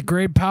 With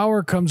great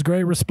power comes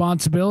great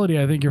responsibility.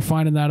 I think you're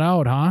finding that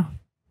out, huh?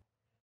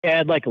 Yeah,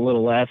 I'd like a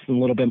little less and a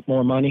little bit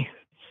more money.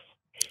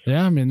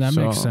 Yeah, I mean, that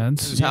makes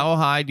sense. How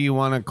high do you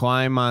want to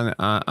climb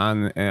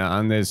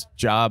on this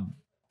job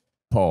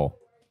pole?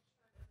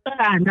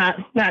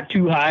 Not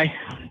too high.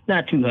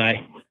 Not too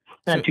high.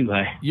 Not too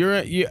high.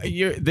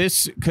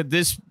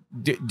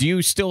 Do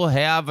you still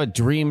have a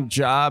dream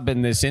job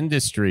in this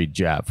industry,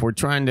 Jeff? We're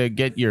trying to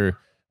get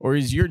or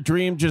is your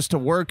dream just to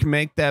work,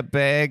 make that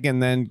bag,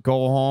 and then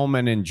go home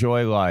and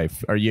enjoy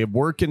life? Are you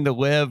working to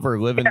live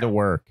or living to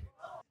work?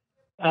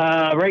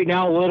 Right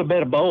now, a little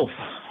bit of both.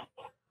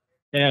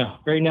 Yeah,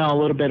 right now, a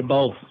little bit of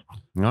both.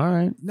 All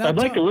right. I'd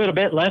like a little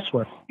bit less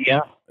work.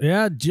 Yeah.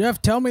 Yeah,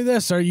 Jeff, tell me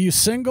this. Are you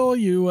single?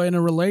 You in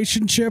a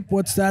relationship?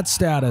 What's that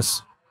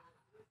status?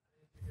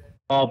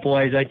 Oh,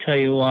 boys, I tell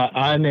you what,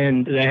 I'm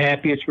in the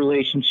happiest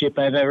relationship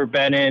I've ever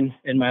been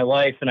in my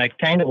life, and I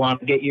kind of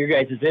want to get your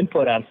guys'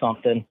 input on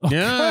something.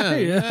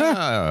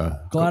 Yeah.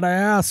 Glad I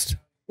asked.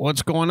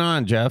 What's going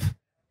on, Jeff?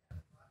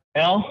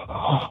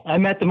 Well, I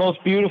met the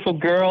most beautiful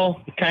girl,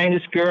 the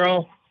kindest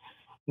girl.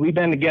 We've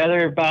been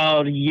together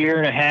about a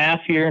year and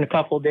a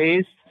couple of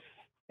days,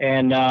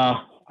 and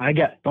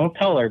don't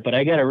tell her, but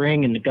I got a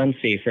ring in the gun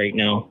safe right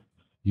now.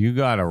 You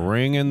got a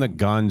ring in the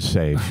gun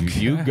safe.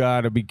 Okay. You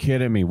got to be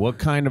kidding me. What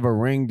kind of a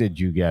ring did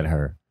you get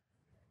her?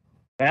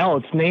 Well,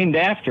 it's named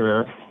after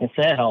her, if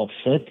that helps.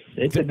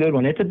 It's a good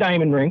one. It's a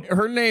diamond ring.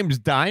 Her name's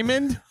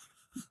Diamond?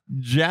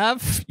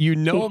 Jeff, you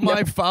know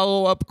my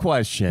follow-up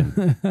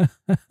question.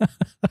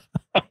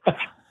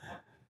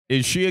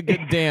 Is she a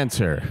good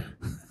dancer?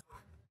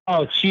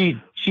 Oh,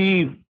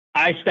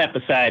 I step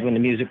aside when the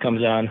music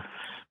comes on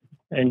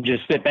and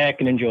just sit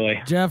back and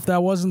enjoy. Jeff,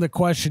 that wasn't the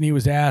question he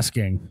was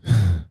asking.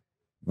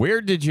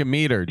 Where did you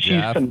meet her,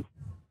 Jeff?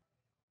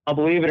 I'll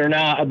believe it or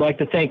not, I'd like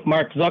to thank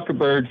Mark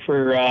Zuckerberg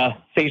for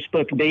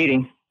Facebook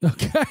dating.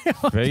 Okay.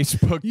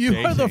 Facebook You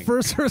dating. are the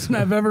first person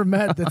I've ever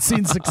met that's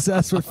seen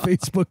success with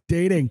Facebook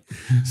dating.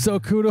 So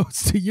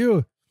kudos to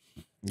you.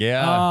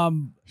 Yeah.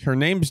 Her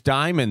name's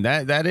Diamond.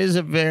 That is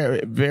a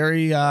very,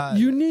 very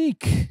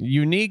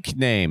unique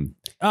name.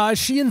 Is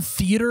she in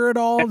theater at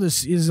all?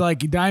 This is like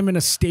Diamond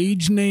a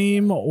stage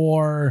name,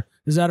 or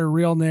is that her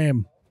real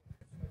name?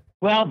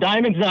 Well,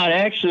 Diamond's not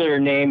actually her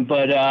name,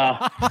 but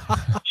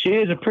she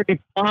is a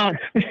pretty blonde.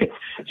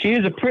 She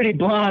is a pretty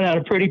blonde on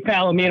a pretty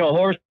Palomino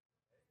horse,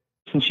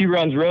 and she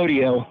runs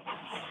rodeo.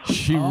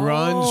 She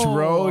runs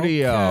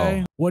rodeo.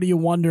 Okay. What are you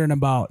wondering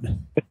about?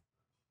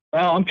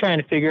 Well, I'm trying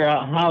to figure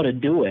out how to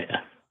do it.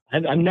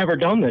 I've never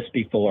done this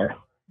before.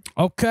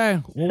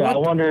 Okay. Well, so I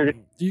wondered.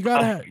 You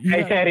got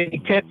had any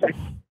tips?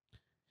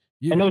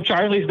 I know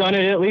Charlie's done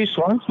it at least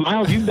once.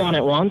 Miles, you've done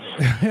it once.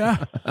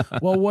 Yeah.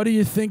 Well, what are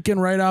you thinking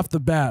right off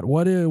the bat?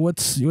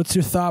 What's your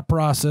thought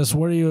process?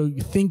 What do you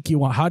think you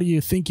want? How do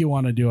you think you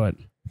want to do it?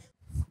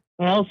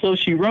 Well, so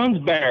she runs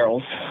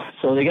barrels.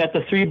 So they got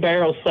the 3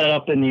 barrels set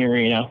up in the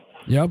arena.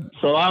 Yep.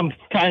 So I'm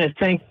kind of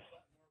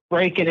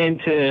breaking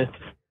into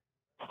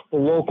the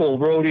local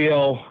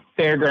rodeo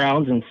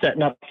fairgrounds and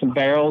setting up some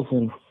barrels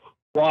and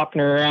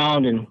walking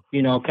around, and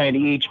kind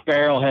of each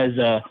barrel has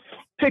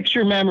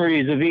picture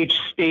memories of each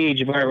stage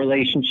of our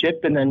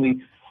relationship, and then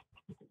we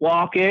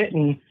walk it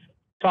and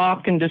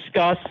talk and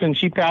discuss, and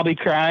she probably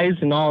cries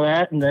and all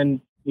that, and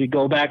then we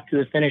go back to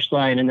the finish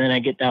line, and then I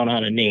get down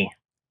on a knee.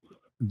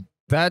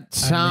 That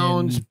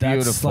sounds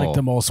beautiful. That's like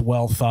the most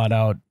well thought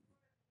out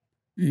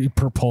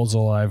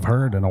proposal I've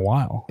heard in a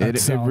while.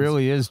 It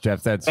really is,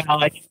 Jeff. That's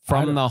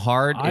from the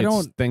heart.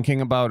 It's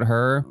thinking about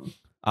her.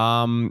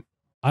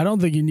 I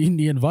don't think you need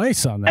any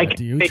advice on that.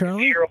 Do you,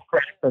 Charlie? Zero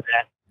credit for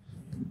that.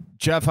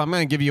 Jeff, I'm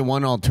going to give you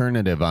one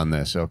alternative on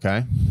this,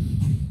 okay?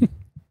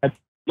 I'd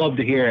love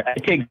to hear it. I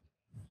take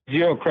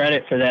zero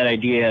credit for that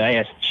idea. I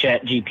asked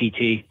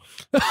ChatGPT.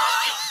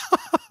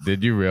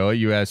 Did you really?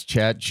 You asked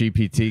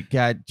ChatGPT?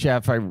 God,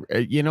 Jeff,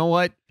 you know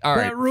what? All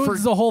right. That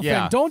ruins the whole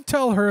thing. Don't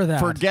tell her that.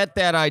 Forget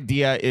that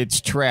idea.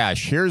 It's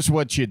trash. Here's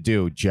what you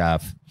do,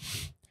 Jeff.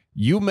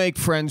 You make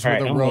friends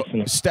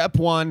with Step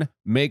 1,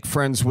 make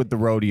friends with the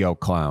rodeo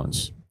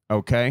clowns,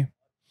 okay?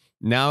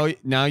 Now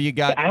you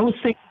got...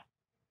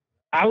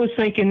 I was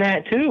thinking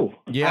that too.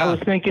 Yeah. I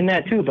was thinking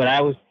that too, but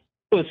I was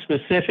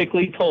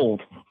specifically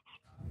told,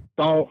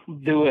 don't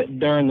do it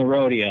during the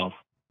rodeo.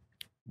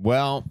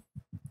 Well,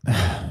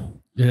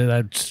 Yeah,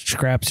 that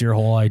scraps your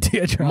whole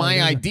idea, Charlie.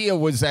 My idea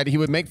was that he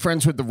would make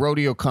friends with the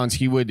rodeo cons.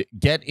 He would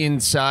get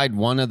inside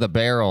one of the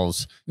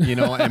barrels,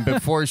 and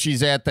before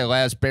she's at the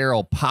last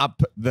barrel,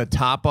 pop the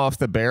top off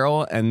the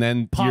barrel and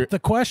then pop the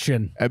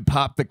question.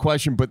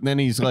 But then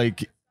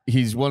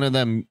he's one of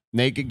them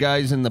naked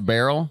guys in the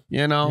barrel,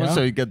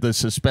 so you get the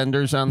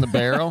suspenders on the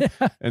barrel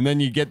and then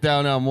you get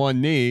down on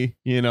one knee,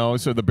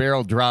 so the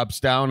barrel drops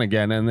down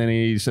again. And then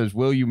he says,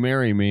 "Will you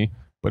marry me?"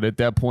 But at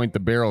that point, the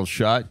barrel's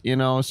shut,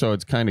 so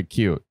it's kind of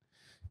cute.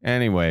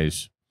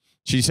 Anyways,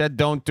 she said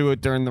don't do it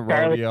during the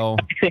rodeo. I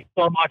think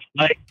so much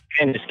like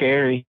kind of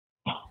scary.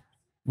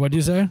 What'd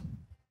you say?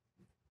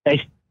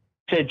 I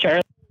said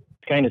Charlie's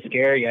kind of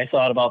scary. I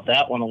thought about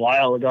that one a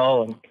while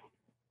ago,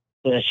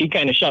 and she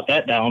kind of shut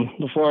that down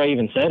before I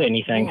even said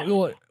anything.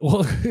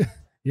 Well,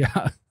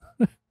 yeah.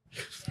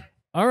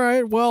 All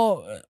right.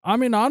 Well, I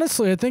mean,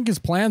 honestly, I think his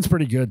plan's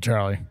pretty good,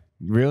 Charlie.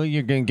 Really?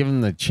 You're going to give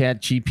him the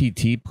Chat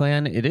GPT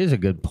plan? It is a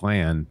good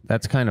plan.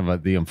 That's kind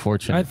of the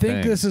unfortunate thing. I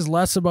think this is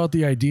less about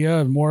the idea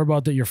and more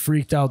about that you're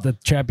freaked out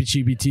that Chat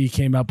GPT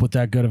came up with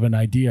that good of an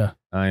idea.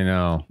 I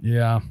know.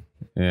 Yeah.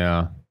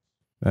 Yeah.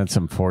 That's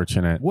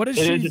unfortunate. It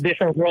is a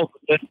different world.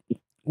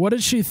 What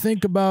does she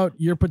think about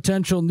your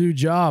potential new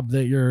job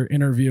that you're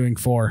interviewing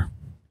for?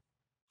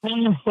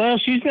 Well,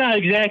 she's not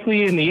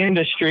exactly in the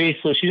industry,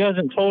 so she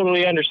doesn't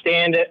totally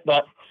understand it,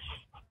 but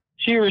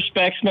she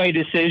respects my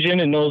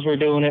decision and knows we're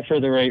doing it for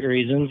the right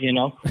reasons,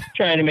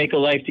 trying to make a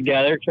life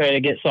together, trying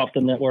to get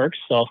something that works.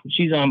 So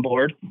she's on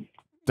board.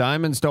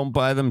 Diamonds don't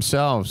buy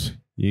themselves.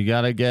 You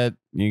gotta get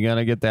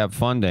that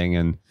funding.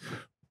 And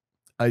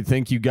I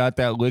think you got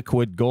that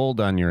liquid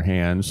gold on your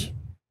hands.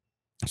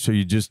 So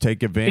you just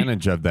take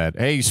advantage of that.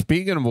 Hey,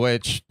 speaking of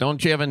which,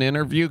 don't you have an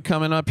interview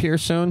coming up here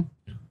soon?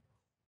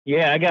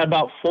 Yeah, I got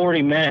about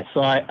 40 minutes, so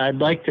I'd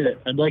like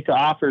to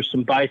offer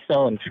some buy,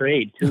 sell, and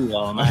trade too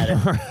while I'm at it.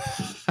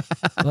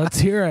 Let's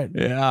hear it.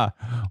 Yeah.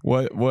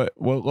 What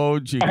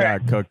loads you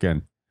got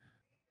cooking?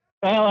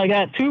 Well, I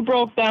got 2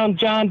 broke down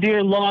John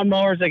Deere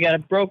lawnmowers. I got a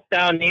broke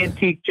down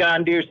antique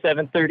John Deere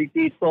 730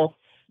 diesel.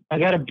 I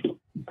got a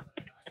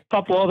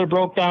couple other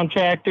broke down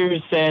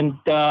tractors and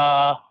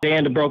a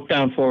broke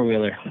down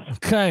 4-wheeler.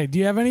 Okay. Do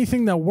you have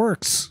anything that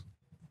works?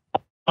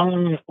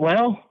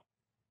 Well,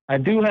 I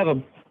do have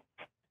a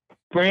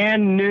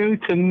brand new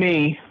to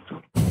me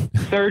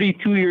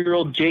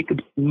 32-year-old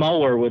Jacobs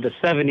mower with a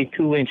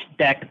 72-inch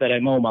deck that I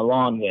mow my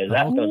lawn with.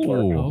 That does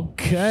work.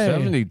 Okay.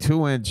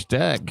 72-inch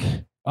deck.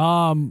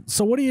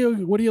 So what are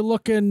you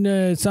looking?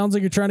 It sounds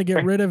like you're trying to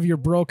get rid of your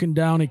broken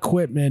down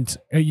equipment.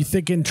 Are you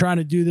thinking trying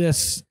to do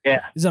this?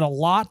 Yeah. Is it a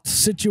lot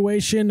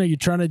situation? Are you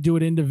trying to do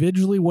it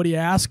individually? What are you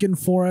asking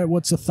for it?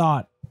 What's the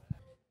thought?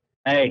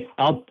 Hey,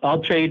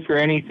 I'll trade for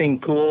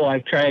anything cool.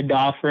 I've tried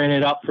offering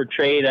it up for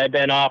trade. I've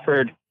been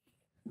offered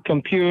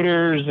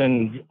computers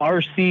and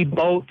RC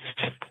boats,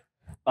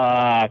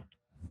 a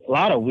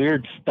lot of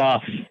weird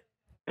stuff,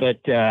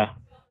 but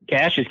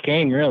cash is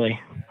king, really.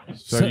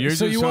 So you're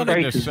just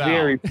looking to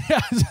sell.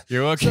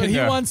 You're looking. So he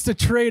wants to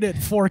trade it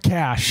for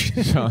cash.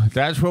 So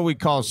that's what we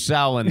call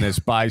selling this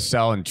buy,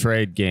 sell, and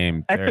trade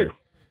game. It'd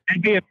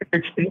be a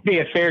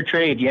fair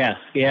trade. Yes,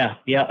 yeah.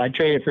 I'd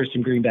trade it for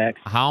some greenbacks.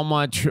 How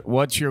much?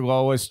 What's your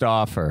lowest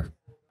offer?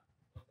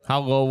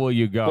 How low will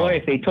you go? Boy,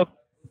 if they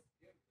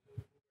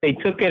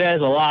took it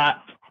as a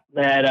lot,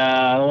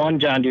 that one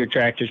John Deere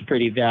tractor is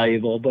pretty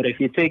valuable. But if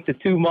you take the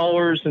 2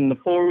 mowers and the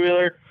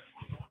 4-wheeler,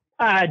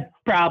 I'd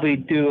probably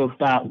do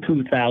about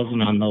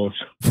 $2,000 on those.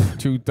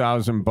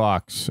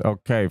 $2,000.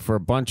 Okay, for a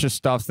bunch of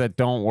stuff that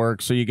don't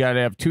work. So you got to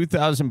have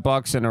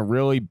 $2,000 in a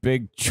really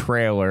big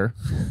trailer,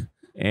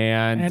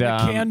 and a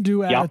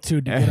can-do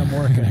attitude to get them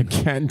working. A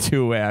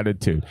can-do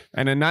attitude,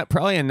 and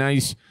probably a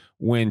nice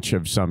winch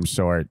of some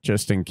sort,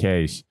 just in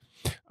case.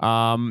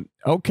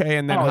 Okay,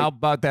 and then how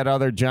about that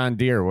other John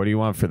Deere? What do you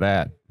want for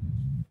that?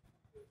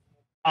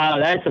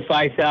 That's a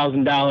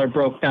 $5,000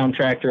 broke down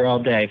tractor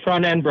all day.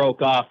 Front end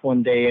broke off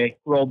one day. It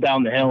rolled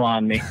down the hill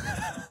on me.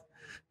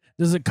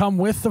 Does it come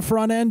with the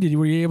front end?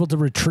 Were you able to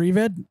retrieve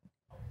it?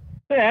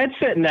 Yeah, it's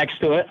sitting next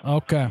to it.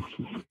 Okay.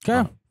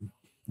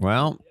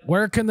 Well,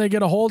 where can they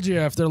get a hold of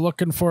you if they're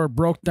looking for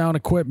broke down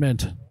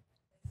equipment?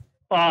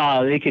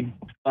 They could.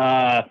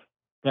 Well,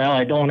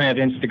 I don't have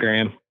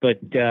Instagram,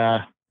 but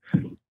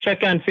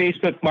check on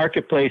Facebook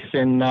Marketplace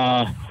in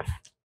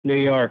New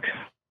York.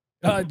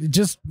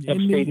 Just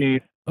upstate New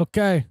York.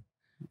 Okay.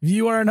 If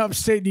you are in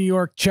upstate New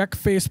York, check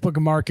Facebook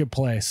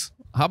Marketplace.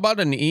 How about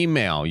an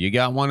email? You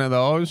got one of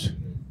those?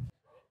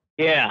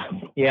 Yeah.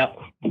 Yep.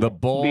 The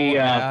bull.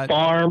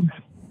 Farm.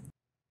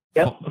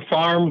 Yep.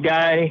 Farm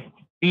guy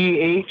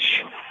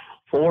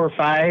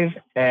EH45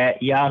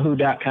 at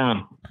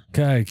yahoo.com.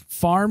 Okay.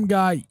 Farm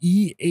guy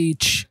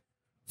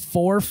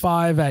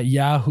EH45 at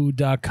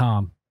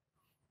yahoo.com.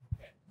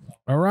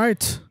 All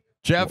right.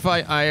 Jeff,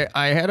 I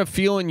had a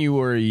feeling you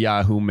were a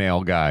Yahoo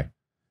Mail guy,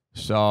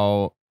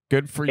 so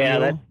good for you.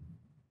 I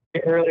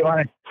didn't really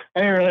want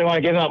to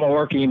give out my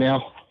work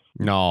email.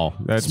 No,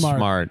 that's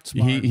smart.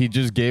 He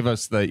just gave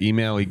us the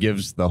email he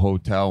gives the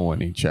hotel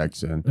when he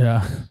checks in.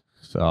 Yeah.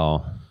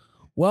 So,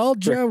 Well,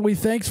 Jeff,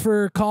 thanks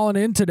for calling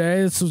in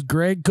today. This was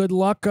great. Good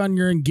luck on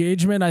your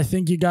engagement. I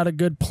think you got a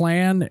good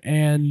plan,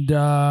 and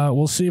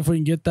we'll see if we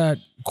can get that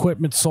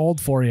equipment sold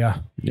for you.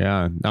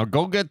 Yeah. Now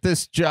go get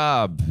this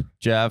job,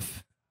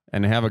 Jeff,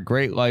 and have a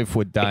great life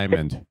with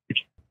Diamond.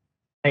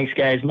 Thanks,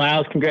 guys.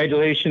 Miles,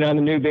 congratulations on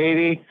the new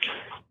baby.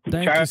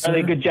 Thank you,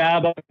 sir. Good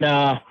job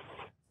on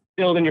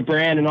building your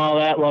brand and all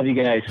that. Love you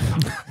guys.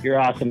 You're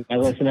awesome. I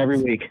listen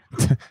every week.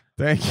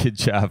 Thank you,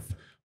 Jeff.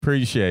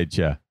 Appreciate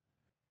you.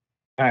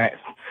 All right.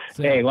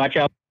 Hey, watch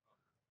out.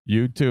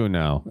 You too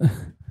now.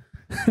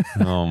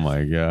 Oh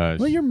my gosh.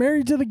 Well, you're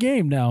married to the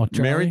game now,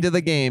 Charlie. Married to the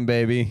game,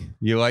 baby.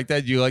 You like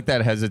that? You like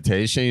that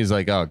hesitation? He's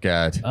like, oh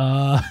God.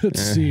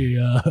 Let's see.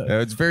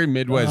 It's very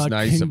Midwest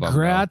nice of him.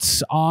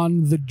 Congrats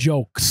on the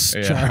jokes,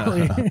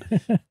 Charlie.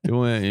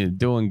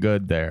 doing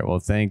good there. Well,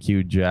 thank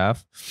you,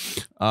 Jeff.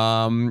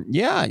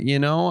 Yeah, you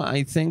know,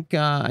 I think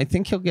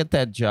he'll get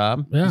that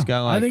job. Yeah. He's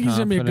got a lot of he's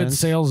gonna be a good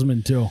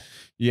salesman too.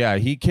 Yeah,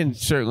 he can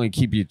certainly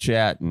keep you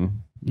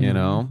chatting, you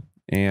know.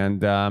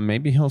 And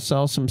maybe he'll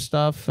sell some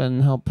stuff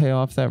and help pay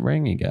off that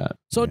ring he got.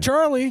 So,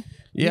 Charlie,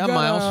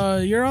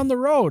 Miles, you're on the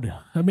road.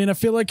 I mean, I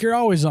feel like you're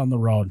always on the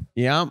road.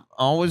 Yeah,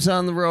 always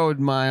on the road,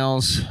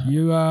 Miles.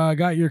 You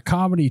got your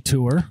comedy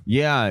tour.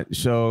 Yeah,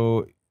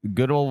 so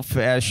good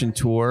old-fashioned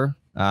tour.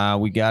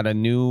 We got a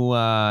new,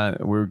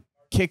 we're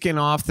kicking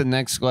off the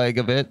next leg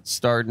of it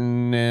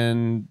starting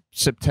in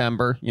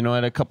September, you know,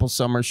 at a couple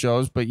summer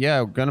shows. But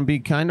yeah, we're going to be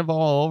kind of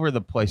all over the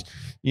place.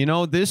 You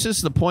know, this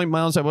is the point,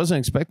 Miles. I wasn't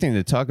expecting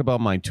to talk about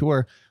my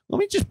tour. Let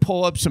me just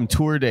pull up some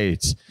tour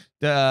dates.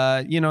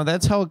 You know,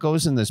 that's how it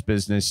goes in this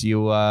business.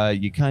 You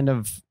kind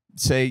of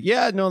say,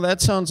 yeah, no,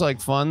 that sounds like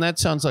fun. That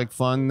sounds like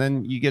fun.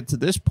 Then you get to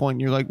this point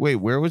and you're like, wait,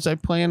 where was I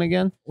playing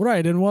again?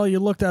 Right. And while you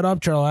looked that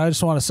up, Charlie, I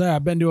just want to say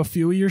I've been to a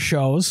few of your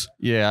shows.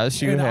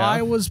 Yes, you have.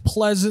 I was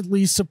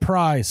pleasantly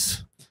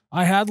surprised.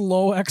 I had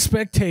low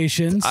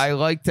expectations. I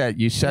like that.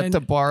 You set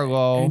the bar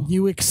low. And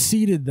you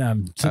exceeded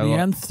them to the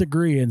nth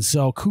degree. And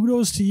so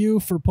kudos to you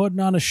for putting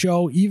on a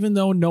show, even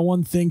though no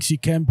one thinks you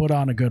can put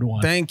on a good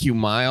one. Thank you,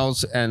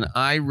 Miles. And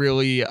I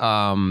really,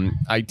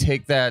 I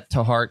take that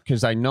to heart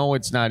because I know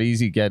it's not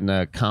easy getting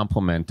a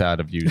compliment out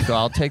of you. So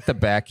I'll take the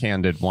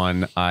backhanded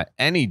one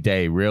any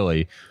day,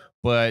 really.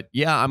 But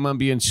yeah, I'm going to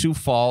be in Sioux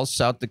Falls,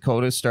 South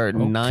Dakota,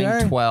 starting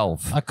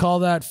 9/12. I call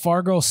that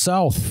Fargo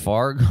South.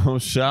 Fargo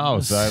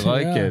South. I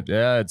like it.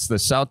 Yeah, it's the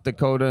South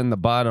Dakota in the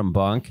bottom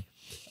bunk.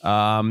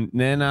 Then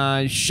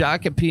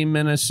Shakopee,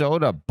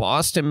 Minnesota,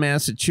 Boston,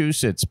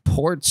 Massachusetts,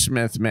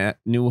 Portsmouth,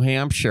 New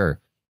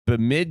Hampshire,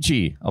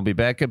 Bemidji. I'll be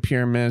back up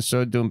here in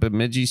Minnesota doing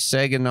Bemidji,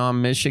 Saginaw,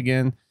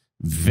 Michigan,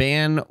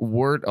 Van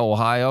Wert,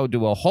 Ohio,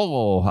 do a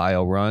whole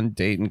Ohio run,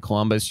 Dayton,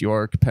 Columbus,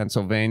 York,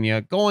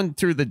 Pennsylvania, going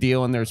through the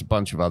deal, and there's a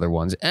bunch of other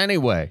ones.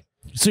 Anyway.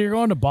 So you're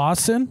going to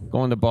Boston?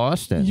 Going to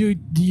Boston. Do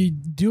you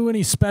do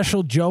any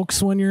special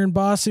jokes when you're in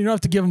Boston? You don't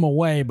have to give them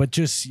away, but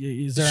just,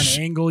 is there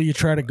an angle you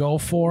try to go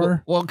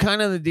for? Well,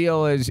 kind of the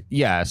deal is,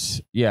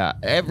 yes. Yeah.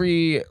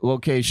 Every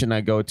location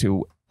I go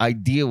to,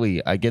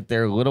 ideally, I get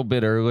there a little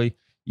bit early.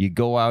 You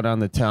go out on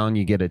the town,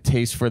 you get a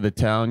taste for the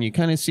town. You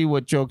kind of see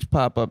what jokes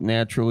pop up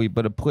naturally.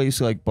 But a place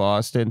like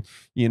Boston,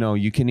 you know,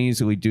 you can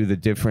easily do the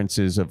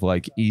differences of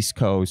like East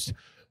Coast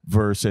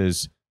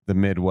versus the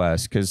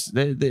Midwest because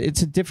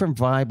it's a different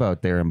vibe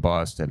out there in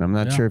Boston. I'm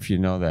not sure if you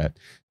know that.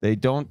 They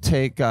don't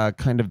take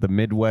kind of the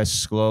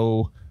Midwest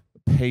slow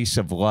pace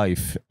of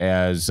life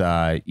as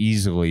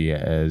easily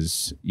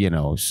as, you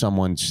know,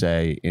 someone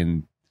say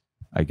in,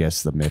 I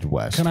guess, the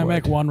Midwest. Can I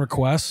make one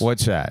request?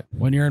 What's that?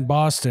 When you're in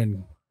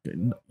Boston,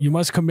 you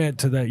must commit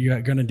to that.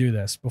 You're going to do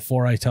this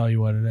before I tell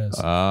you what it is.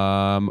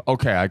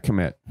 Okay, I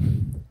commit.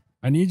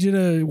 I need you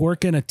to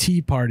work in a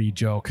tea party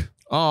joke.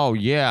 Oh,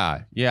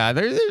 yeah. Yeah,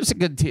 there's a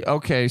good tea.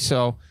 Okay,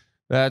 so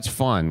that's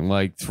fun.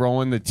 Like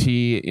throwing the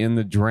tea in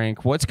the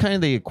drink. What's kind of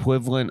the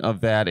equivalent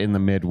of that in the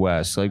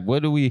Midwest? Like,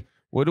 what do we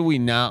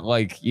not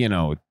like, you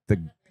know,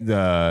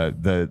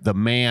 the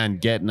man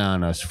getting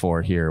on us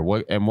for here?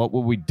 What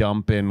would we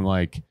dump in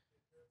like,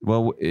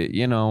 well,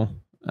 you know,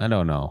 I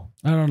don't know.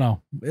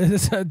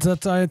 It's a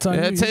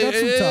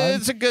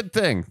good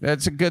thing.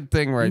 That's a good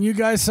thing, right? And you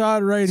guys saw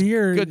it right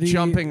here. Good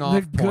jumping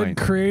off point.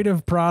 Good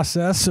creative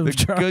process of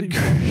Charlie.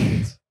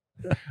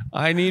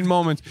 I need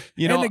moments.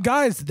 You know, and the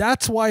guys,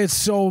 that's why it's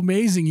so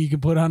amazing he can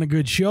put on a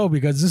good show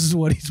because this is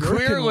what he's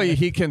clearly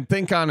he can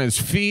think on his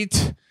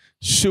feet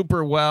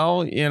super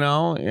well. You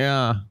know,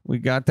 yeah, we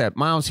got that.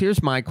 Miles,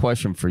 here's my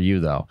question for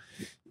you though.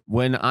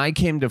 When I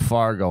came to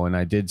Fargo and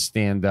I did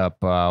stand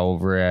up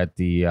over at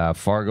the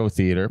Fargo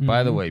Theater,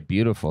 by the way,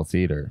 beautiful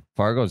theater.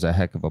 Fargo's a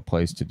heck of a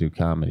place to do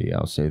comedy.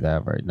 I'll say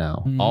that right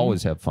now.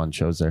 Always have fun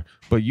shows there.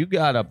 But you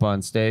got up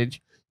on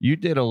stage. You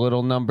did a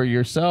little number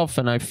yourself,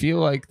 and I feel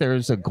like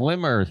there's a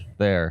glimmer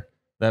there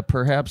that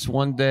perhaps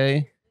one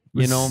day,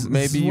 you know,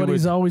 maybe you would.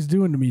 He's always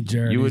doing to me,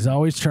 Jared. He's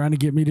always trying to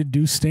get me to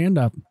do stand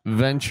up.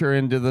 Venture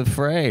into the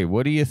fray.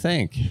 What do you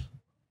think?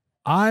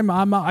 I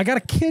got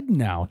a kid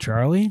now,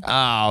 Charlie.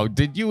 Oh,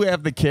 did you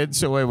have the kid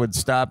so I would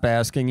stop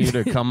asking you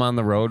to come on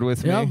the road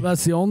with me? Yeah,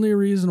 that's the only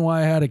reason why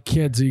I had a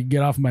kid, so you can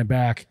get off my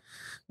back.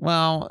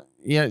 Well,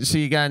 Yeah, so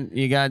you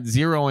got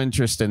zero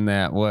interest in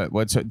that.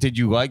 What's did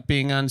you like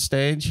being on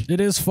stage? It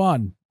is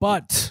fun,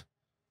 but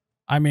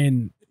I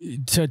mean,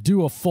 to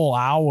do a full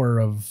hour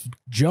of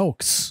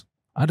jokes,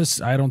 I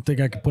don't think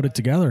I could put it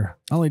together.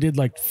 I only did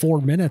like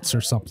 4 minutes or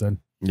something.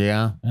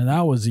 Yeah, and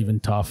that was even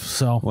tough.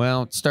 So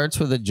well, it starts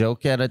with a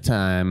joke at a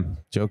time.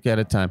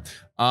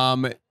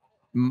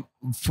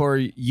 For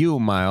you,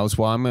 Miles,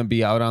 well, I'm going to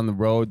be out on the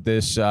road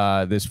this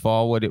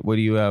fall. What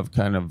do you have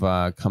kind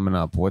of coming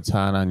up? What's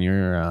hot on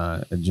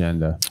your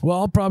agenda? Well,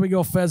 I'll probably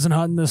go pheasant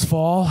hunting this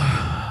fall.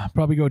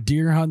 Probably go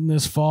deer hunting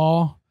this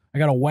fall. I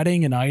got a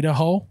wedding in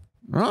Idaho.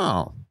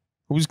 Oh,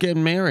 who's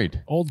getting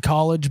married? Old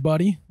college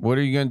buddy. What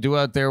are you going to do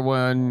out there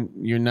when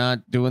you're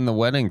not doing the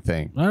wedding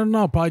thing? I don't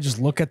know. Probably just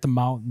look at the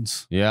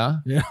mountains. Yeah?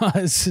 Yeah,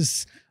 it's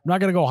just... I'm not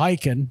going to go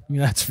hiking.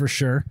 That's for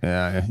sure.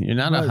 Yeah, you're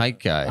not a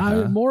hike guy.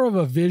 I'm more of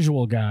a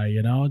visual guy,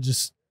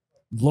 just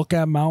look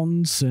at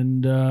mountains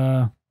and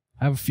have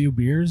a few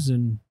beers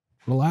and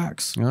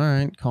relax. All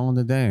right, call it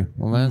a day.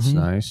 Well, that's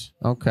nice.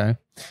 Okay.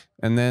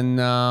 And then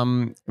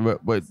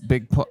what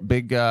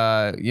big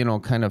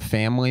kind of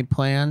family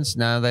plans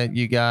now that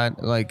you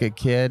got like a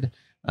kid?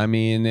 I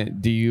mean,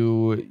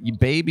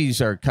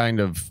 babies are kind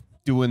of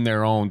doing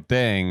their own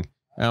thing.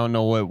 I don't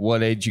know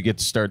what age you get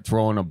to start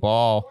throwing a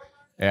ball.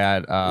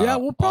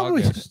 We'll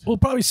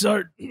probably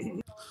start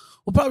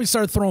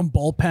throwing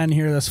bullpen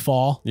here this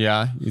fall.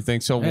 Yeah, you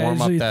think so?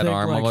 Warm up that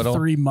arm a little.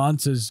 3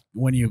 months is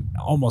when you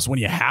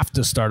have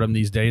to start them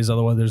these days.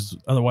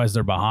 Otherwise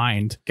they're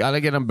behind. Got to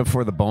get them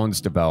before the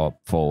bones develop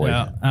fully.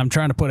 Yeah, I'm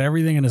trying to put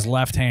everything in his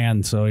left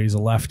hand, so he's a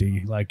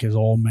lefty, like his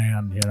old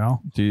man.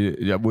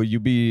 Will you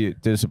be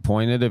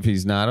disappointed if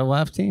he's not a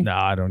lefty? No,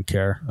 I don't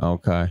care.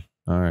 Okay.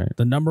 All right.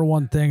 The number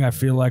one thing I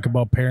feel like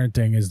about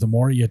parenting is the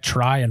more you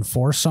try and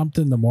force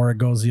something, the more it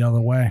goes the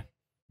other way.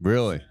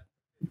 Really?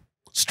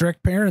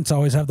 Strict parents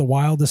always have the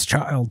wildest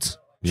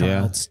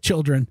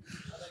children.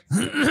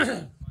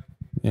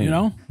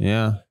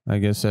 Yeah, I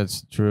guess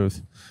that's the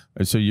truth.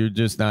 So you're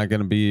just not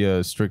going to be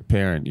a strict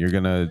parent. You're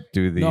going to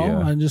do the...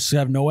 No, I just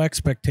have no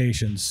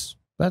expectations.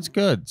 That's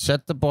good.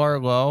 Set the bar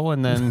low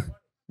and then...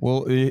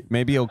 Well,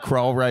 maybe he'll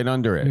crawl right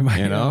under it,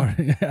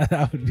 Yeah,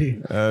 that would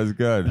be... That was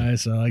good.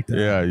 Nice, I like that.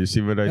 Yeah, you see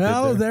what I did there?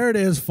 Oh, there it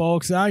is,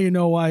 folks. Now you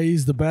know why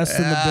he's the best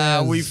in the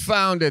biz. We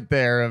found it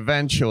there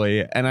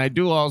eventually. And I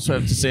do also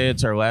have to say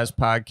it's our last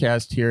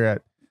podcast here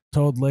at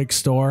Toad Lake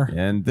Store.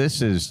 And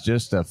this is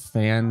just a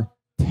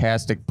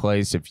fantastic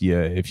place if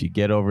you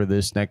get over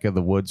this neck of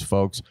the woods,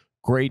 folks.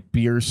 Great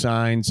beer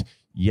signs.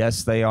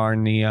 Yes, they are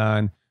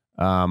neon.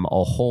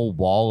 A whole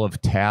wall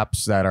of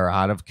taps that are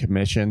out of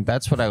commission.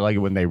 That's what I like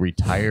when they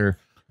retire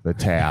the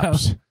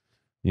taps.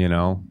 They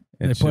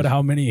put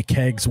how many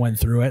kegs went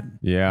through it.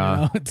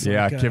 Yeah.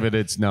 Give it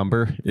its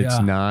number, its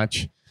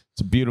notch.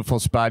 It's a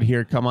beautiful spot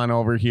here. Come on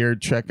over here.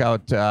 Check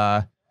out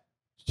the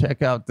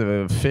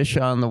fish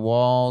on the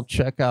wall.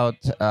 Check out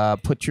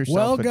put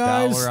yourself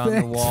 $1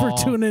 on the wall.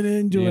 Thanks for tuning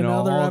in to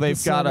another episode.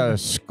 They've got a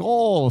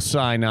skull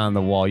sign on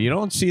the wall. You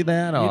don't see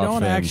that often. You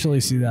don't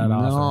actually see that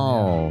often.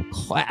 No,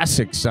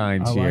 classic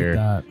signs here.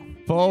 I like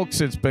that.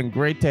 Folks, it's been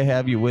great to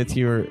have you with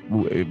you.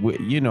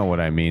 You know what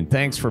I mean.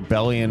 Thanks for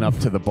bellying up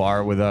to the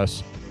bar with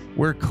us.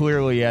 We're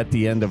clearly at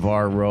the end of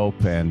our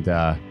rope, and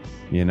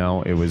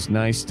it was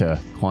nice to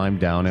climb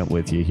down it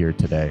with you here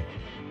today.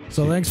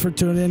 So thanks for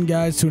tuning in,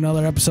 guys, to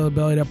another episode of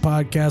Bellied Up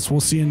Podcast.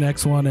 We'll see you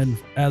next one. And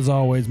as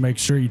always, make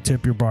sure you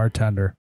tip your bartender.